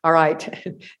thinking, all right,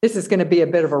 this is going to be a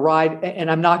bit of a ride,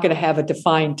 and I'm not going to have a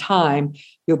defined time,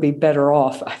 you'll be better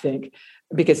off, I think,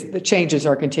 because the changes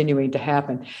are continuing to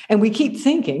happen. And we keep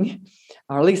thinking,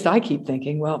 or at least I keep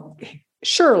thinking, well,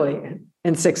 surely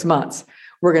in 6 months,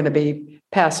 we're going to be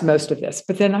past most of this.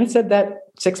 But then I said that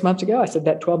 6 months ago, I said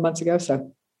that 12 months ago.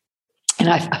 And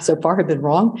I so far have been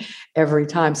wrong every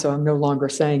time, so I'm no longer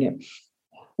saying it.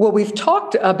 Well, we've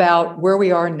talked about where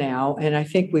we are now, and I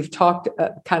think we've talked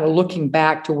kind of looking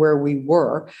back to where we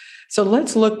were. So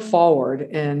let's look forward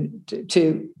and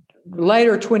to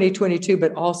later 2022,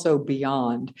 but also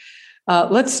beyond.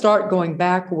 Let's start going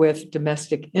back with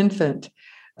domestic infant.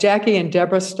 Jackie and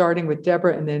Deborah, starting with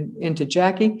Deborah and then into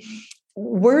Jackie.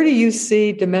 Where do you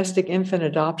see domestic infant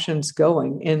adoptions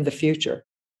going in the future?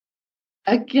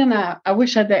 Again, I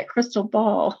wish I had that crystal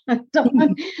ball,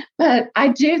 but I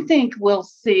do think we'll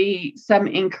see some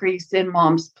increase in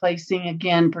moms placing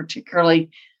again, particularly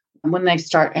when they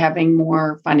start having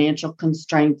more financial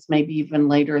constraints, maybe even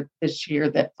later this year,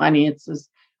 that finances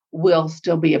will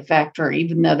still be a factor,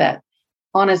 even though that,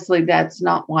 honestly, that's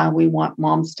not why we want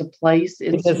moms to place.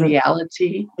 It's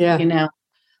reality,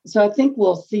 So I think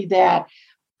we'll see that.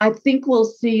 I think we'll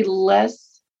see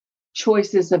less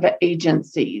choices of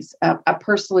agencies. I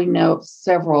personally know of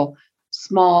several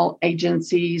small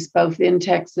agencies, both in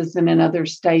Texas and in other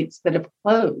states, that have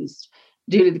closed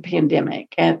due to the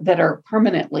pandemic and that are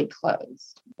permanently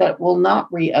closed, that will not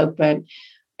reopen.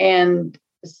 And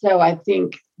so I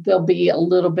think there'll be a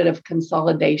little bit of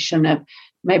consolidation of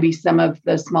maybe some of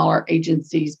the smaller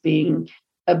agencies being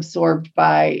absorbed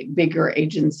by bigger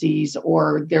agencies,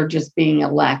 or there just being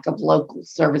a lack of local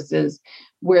services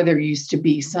where there used to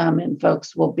be some, and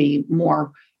folks will be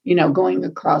more, going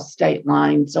across state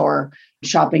lines or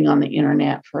shopping on the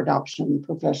internet for adoption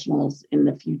professionals in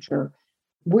the future.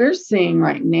 We're seeing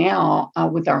right now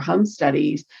with our home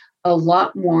studies a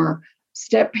lot more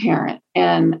step-parent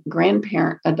and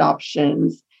grandparent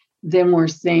adoptions than we're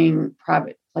seeing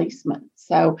private placement.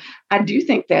 So I do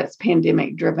think that's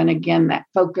pandemic driven. Again, that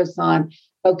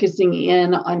focusing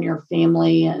in on your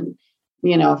family and,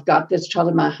 I've got this child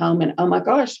in my home and, oh my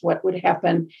gosh, what would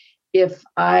happen if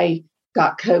I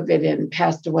got COVID and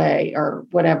passed away or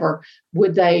whatever?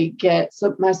 Would they get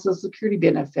my Social Security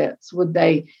benefits? Would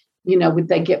they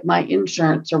get my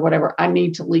insurance or whatever? I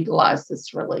need to legalize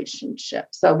this relationship.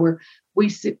 So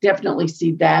we definitely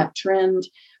see that trend.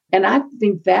 And I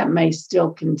think that may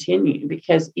still continue,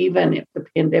 because even if the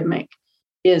pandemic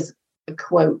is, a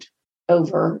quote,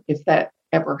 over, if that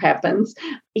ever happens,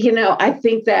 I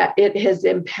think that it has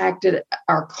impacted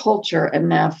our culture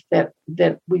enough that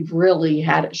we've really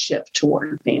had a shift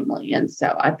toward family. And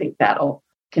so I think that'll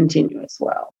continue as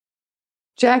well.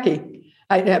 Jackie,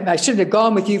 I should have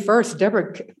gone with you first.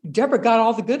 Deborah got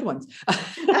all the good ones.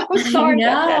 I was sorry.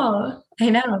 I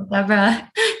know.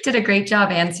 Deborah did a great job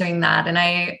answering that. And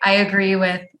I agree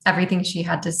with everything she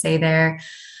had to say there.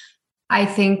 I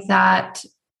think that,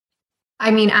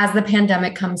 as the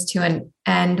pandemic comes to an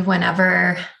end,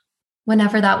 whenever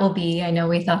that will be, I know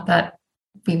we thought that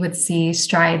we would see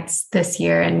strides this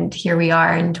year, and here we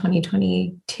are in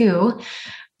 2022.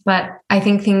 But I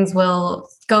think things will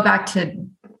go back to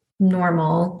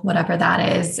normal, whatever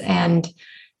that is. And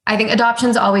I think adoption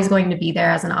is always going to be there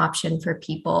as an option for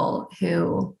people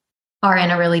who are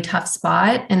in a really tough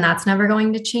spot, and that's never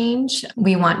going to change.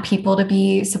 We want people to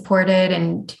be supported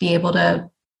and to be able to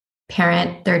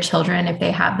parent their children if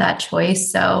they have that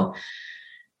choice. So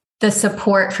the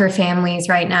support for families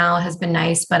right now has been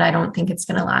nice, but I don't think it's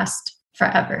going to last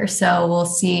forever. So we'll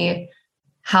see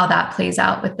how that plays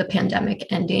out with the pandemic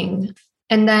ending.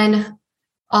 And then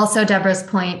also Deborah's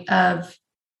point of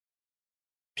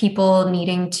people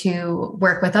needing to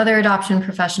work with other adoption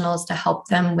professionals to help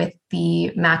them with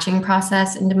the matching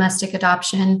process in domestic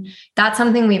adoption. That's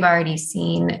something we've already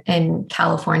seen in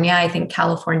California. I think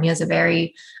California is a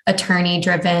very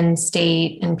attorney-driven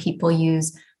state, and people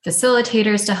use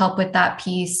facilitators to help with that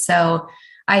piece. So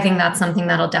I think that's something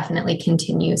that'll definitely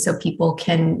continue so people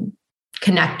can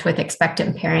connect with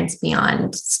expectant parents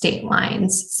beyond state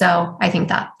lines. So I think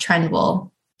that trend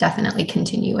will definitely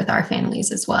continue with our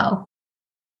families as well.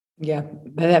 Yeah,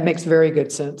 that makes very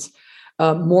good sense.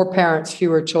 More parents,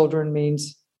 fewer children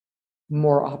means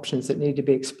more options that need to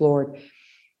be explored.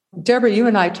 Deborah, you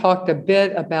and I talked a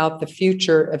bit about the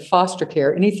future of foster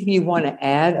care. Anything you want to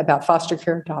add about foster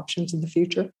care adoptions in the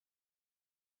future?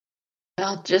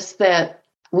 Well, just that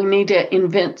we need to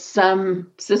invent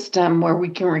some system where we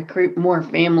can recruit more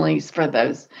families for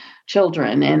those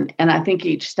children. And I think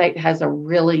each state has a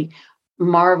really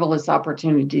marvelous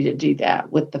opportunity to do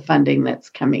that with the funding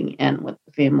that's coming in with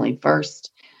the Family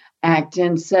First Act.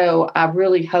 And so I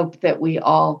really hope that we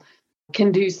all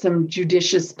can do some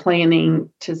judicious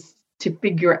planning to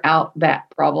figure out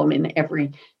that problem in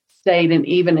every state, and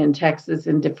even in Texas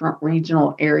in different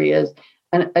regional areas.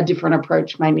 A different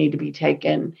approach might need to be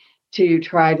taken to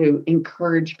try to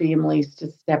encourage families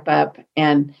to step up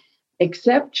and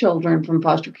accept children from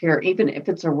foster care, even if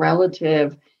it's a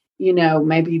relative.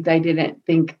 Maybe they didn't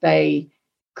think they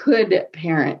could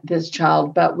parent this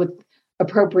child, but with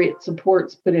appropriate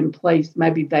supports put in place,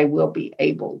 maybe they will be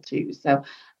able to. So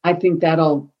I think that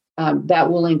will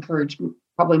encourage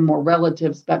probably more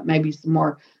relatives, but maybe some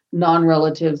more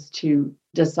non-relatives to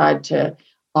decide to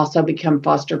also become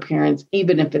foster parents,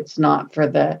 even if it's not for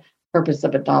the purpose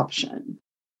of adoption.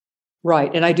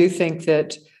 Right. And I do think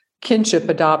that kinship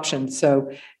adoption,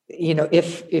 so,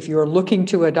 if you're looking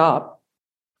to adopt,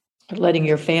 letting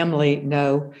your family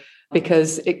know,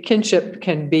 because kinship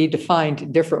can be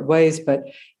defined different ways, but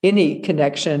any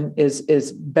connection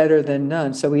is better than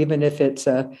none. So even if it's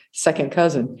a second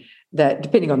cousin, that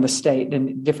depending on the state,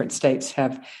 and different states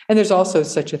have, and there's also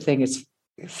such a thing as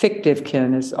fictive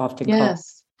kin is often called.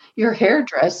 Yes, your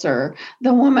hairdresser,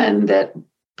 the woman that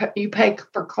you pay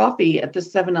for coffee at the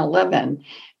 7-Eleven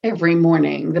every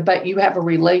morning, but you have a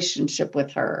relationship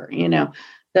with her,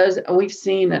 Those we've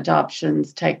seen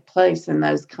adoptions take place in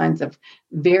those kinds of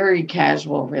very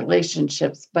casual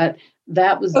relationships, but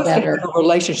that was better. A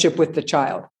relationship with the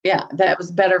child. Yeah, that was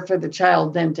better for the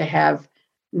child than to have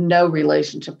no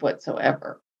relationship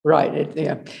whatsoever. Right.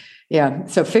 Yeah.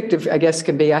 So fictive, I guess,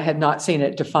 can be. I had not seen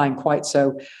it defined quite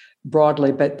so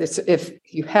broadly, but if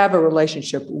you have a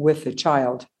relationship with the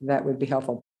child, that would be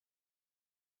helpful.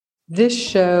 This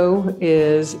show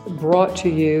is brought to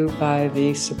you by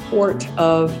the support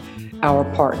of our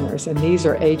partners, and these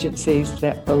are agencies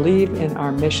that believe in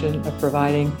our mission of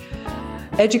providing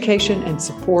education and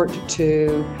support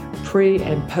to pre-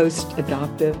 and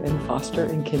post-adoptive and foster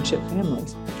and kinship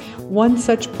families. One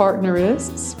such partner is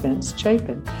Spence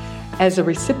Chapin. As a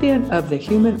recipient of the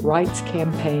Human Rights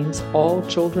Campaign's All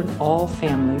Children, All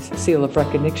Families seal of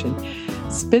recognition,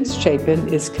 Spence Chapin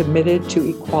is committed to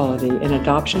equality in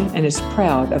adoption and is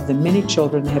proud of the many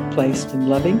children they have placed in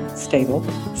loving, stable,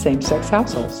 same-sex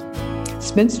households.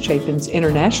 Spence Chapin's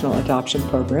international adoption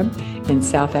program in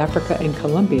South Africa and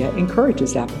Colombia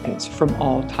encourages applicants from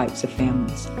all types of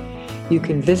families. You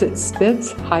can visit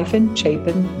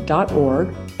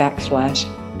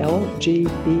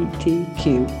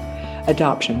spence-chapin.org/LGBTQ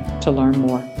adoption to learn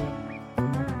more.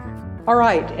 All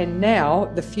right, and now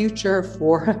the future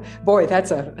for, boy,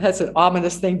 that's an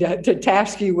ominous thing to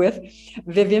task you with,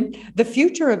 Vivian. The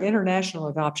future of international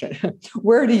adoption.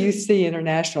 Where do you see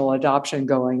international adoption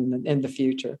going in the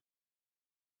future?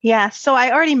 Yeah, so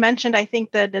I already mentioned, I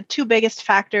think that the two biggest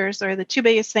factors, or the two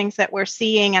biggest things that we're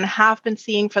seeing and have been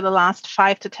seeing for the last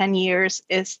 5 to 10 years,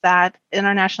 is that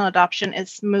international adoption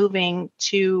is moving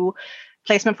to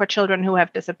placement for children who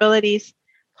have disabilities,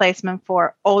 placement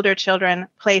for older children,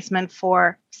 placement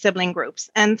for sibling groups.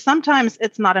 And sometimes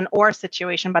it's not an or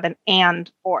situation, but an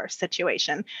and or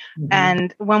situation. Mm-hmm.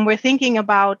 And when we're thinking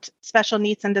about special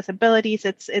needs and disabilities,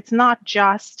 it's not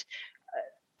just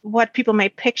what people may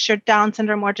picture, Down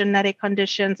syndrome or genetic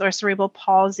conditions or cerebral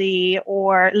palsy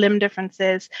or limb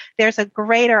differences, there's a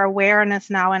greater awareness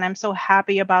now, and I'm so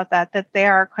happy about that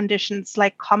there are conditions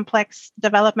like complex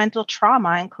developmental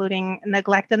trauma, including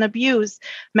neglect and abuse,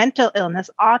 mental illness,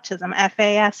 autism,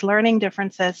 FAS, learning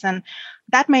differences, and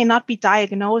that may not be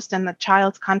diagnosed in the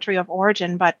child's country of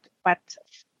origin, but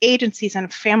agencies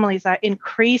and families are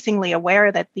increasingly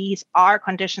aware that these are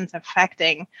conditions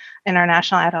affecting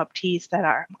international adoptees that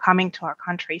are coming to our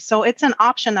country. So it's an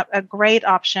option, a great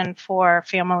option for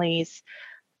families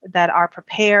that are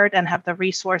prepared and have the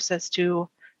resources to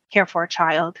care for a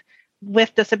child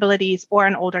with disabilities or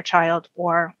an older child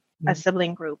or a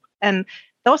sibling group. And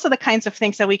those are the kinds of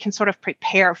things that we can sort of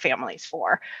prepare families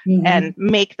for and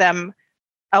make them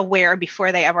aware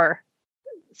before they ever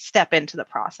step into the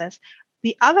process.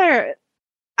 The other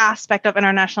aspect of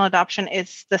international adoption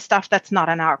is the stuff that's not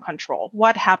in our control.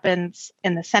 What happens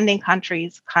in the sending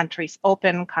countries? Countries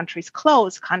open, countries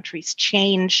close, countries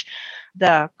change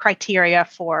the criteria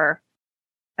for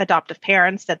adoptive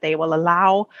parents that they will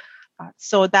allow.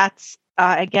 So that's,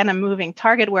 again, a moving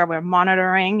target where we're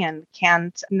monitoring and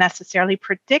can't necessarily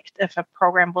predict if a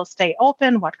program will stay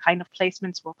open, what kind of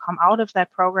placements will come out of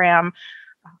that program.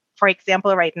 For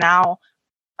example, right now,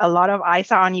 a lot of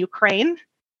eyes are on Ukraine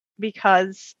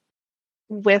because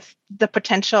with the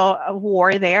potential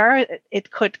war there,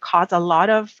 it could cause a lot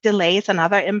of delays and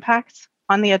other impacts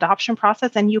on the adoption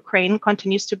process. And Ukraine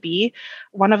continues to be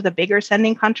one of the bigger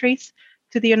sending countries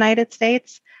to the United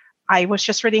States. I was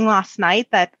just reading last night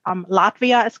that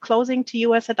Latvia is closing to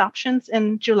U.S. adoptions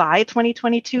in July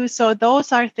 2022. So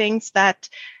those are things that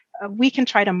we can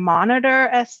try to monitor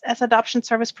as adoption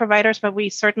service providers, but we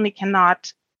certainly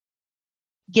cannot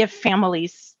give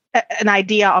families an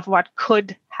idea of what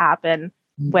could happen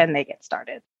when they get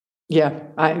started. Yeah,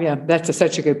 that's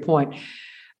such a good point.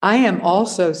 I am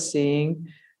also seeing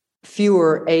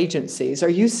fewer agencies. Are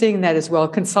you seeing that as well?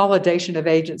 Consolidation of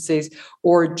agencies,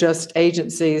 or just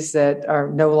agencies that are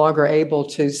no longer able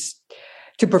to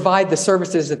provide the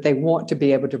services that they want to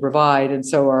be able to provide, and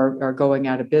so are going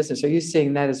out of business? Are you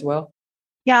seeing that as well?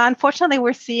 Yeah, unfortunately,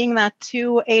 we're seeing that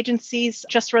too. Agencies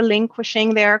just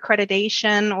relinquishing their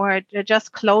accreditation or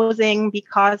just closing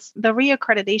because the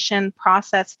reaccreditation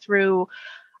process through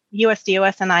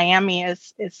USDOS and IAMI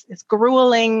is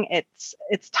grueling.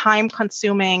 It's time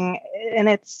consuming, and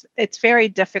it's very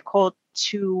difficult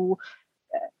to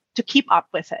keep up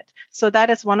with it. So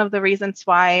that is one of the reasons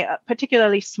why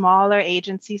particularly smaller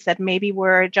agencies that maybe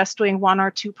were just doing one or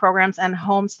two programs and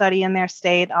home study in their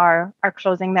state are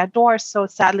closing their doors. So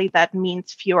sadly, that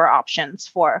means fewer options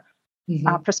for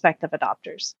prospective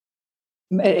adopters.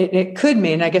 It could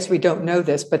mean, I guess we don't know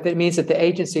this, but it means that the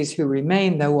agencies who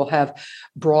remain, though, will have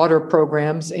broader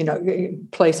programs,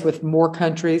 placed with more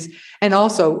countries. And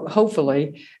also,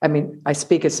 hopefully, I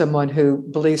speak as someone who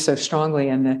believes so strongly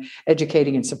in the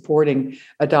educating and supporting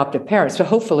adoptive parents. So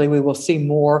hopefully we will see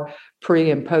more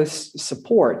pre and post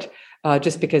support,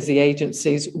 just because the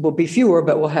agencies will be fewer,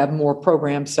 but we'll have more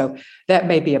programs. So that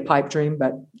may be a pipe dream,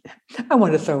 but I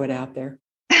want to throw it out there.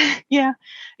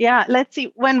 Yeah. Let's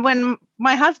see. When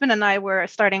my husband and I were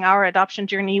starting our adoption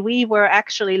journey, we were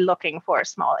actually looking for a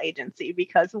small agency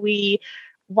because we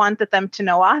wanted them to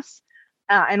know us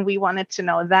and we wanted to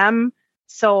know them.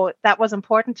 So that was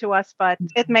important to us, but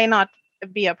it may not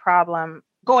be a problem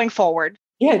going forward.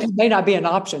 Yeah, it may not be an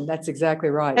option. That's exactly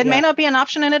right. It may not be an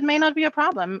option and it may not be a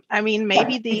problem.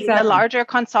 Maybe the larger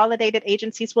consolidated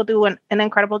agencies will do an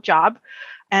incredible job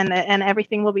and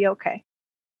everything will be okay.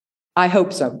 I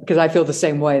hope so, because I feel the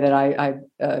same way, that I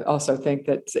also think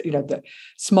that, the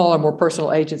smaller, more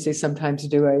personal agencies sometimes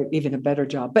do even a better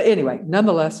job. But anyway,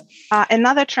 nonetheless.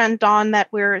 Another trend, Dawn, that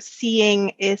we're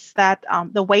seeing is that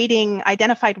the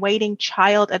identified waiting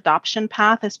child adoption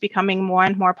path is becoming more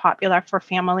and more popular for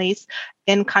families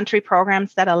in country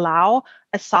programs that allow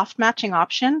a soft matching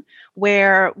option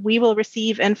where we will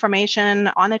receive information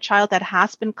on a child that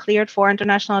has been cleared for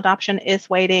international adoption, is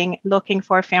waiting, looking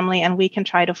for a family, and we can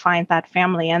try to find that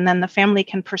family. And then the family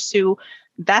can pursue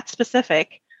that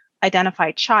specific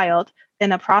identified child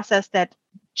in a process that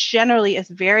generally is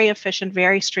very efficient,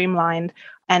 very streamlined,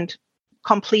 and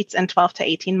completes in 12 to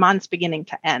 18 months beginning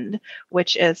to end,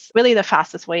 which is really the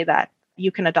fastest way that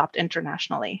you can adopt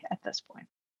internationally at this point.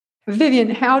 Vivian,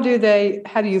 how do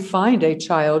you find a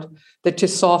child that to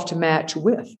soft match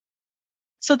with?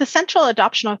 So the central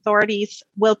adoption authorities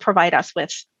will provide us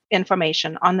with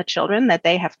information on the children that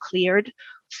they have cleared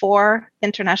for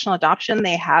international adoption.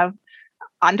 They have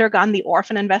undergone the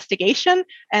orphan investigation,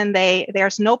 and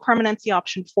there's no permanency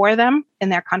option for them in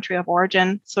their country of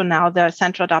origin. So now the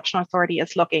Central Adoption Authority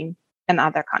is looking in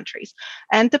other countries.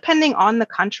 And depending on the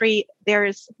country,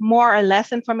 there's more or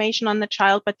less information on the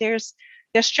child, but there's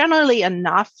generally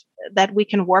enough that we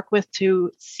can work with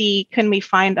to see, can we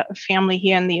find a family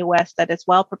here in the US that is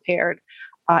well prepared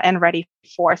and ready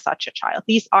for such a child.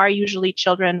 These are usually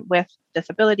children with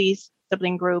disabilities,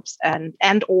 sibling groups,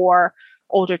 and or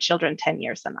older children 10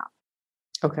 years and up.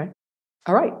 Okay.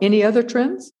 All right. Any other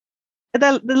trends?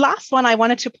 The last one I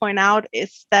wanted to point out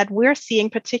is that we're seeing,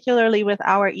 particularly with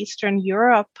our Eastern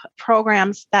Europe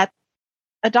programs, that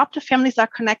adoptive families are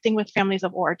connecting with families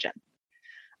of origin.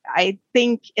 I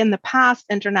think in the past,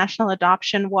 international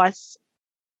adoption was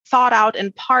thought out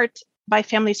in part by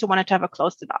families who wanted to have a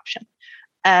closed adoption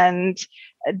and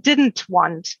didn't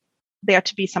want there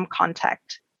to be some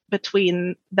contact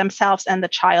between themselves and the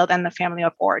child and the family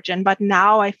of origin. But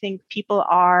now I think people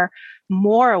are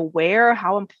more aware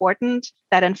how important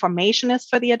that information is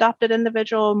for the adopted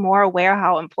individual, more aware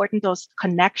how important those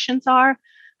connections are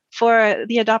for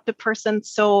the adopted person.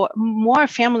 So more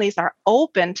families are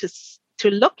open to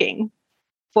looking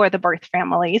for the birth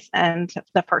families and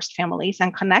the first families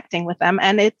and connecting with them.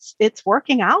 And it's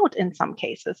working out in some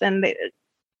cases, and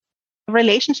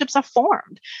relationships are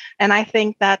formed. And I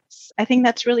think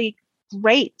that's really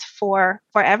great for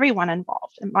everyone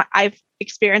involved. And I've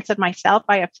experienced it myself.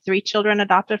 I have 3 children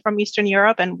adopted from Eastern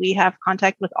Europe, and we have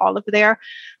contact with all of their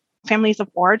families of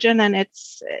origin. And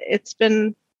it's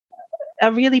been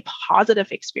a really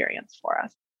positive experience for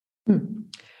us.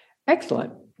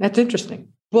 Excellent. That's interesting.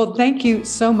 Well, thank you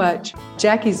so much,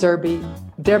 Jackie Zerby,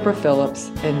 Deborah Phillips,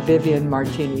 and Vivian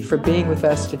Martini, for being with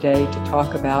us today to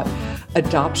talk about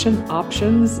adoption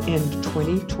options in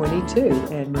 2022.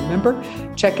 And remember,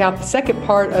 check out the second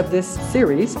part of this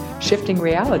series, Shifting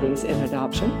Realities in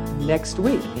Adoption, next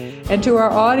week. And to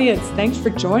our audience, thanks for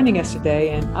joining us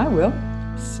today, and I will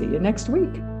see you next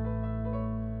week.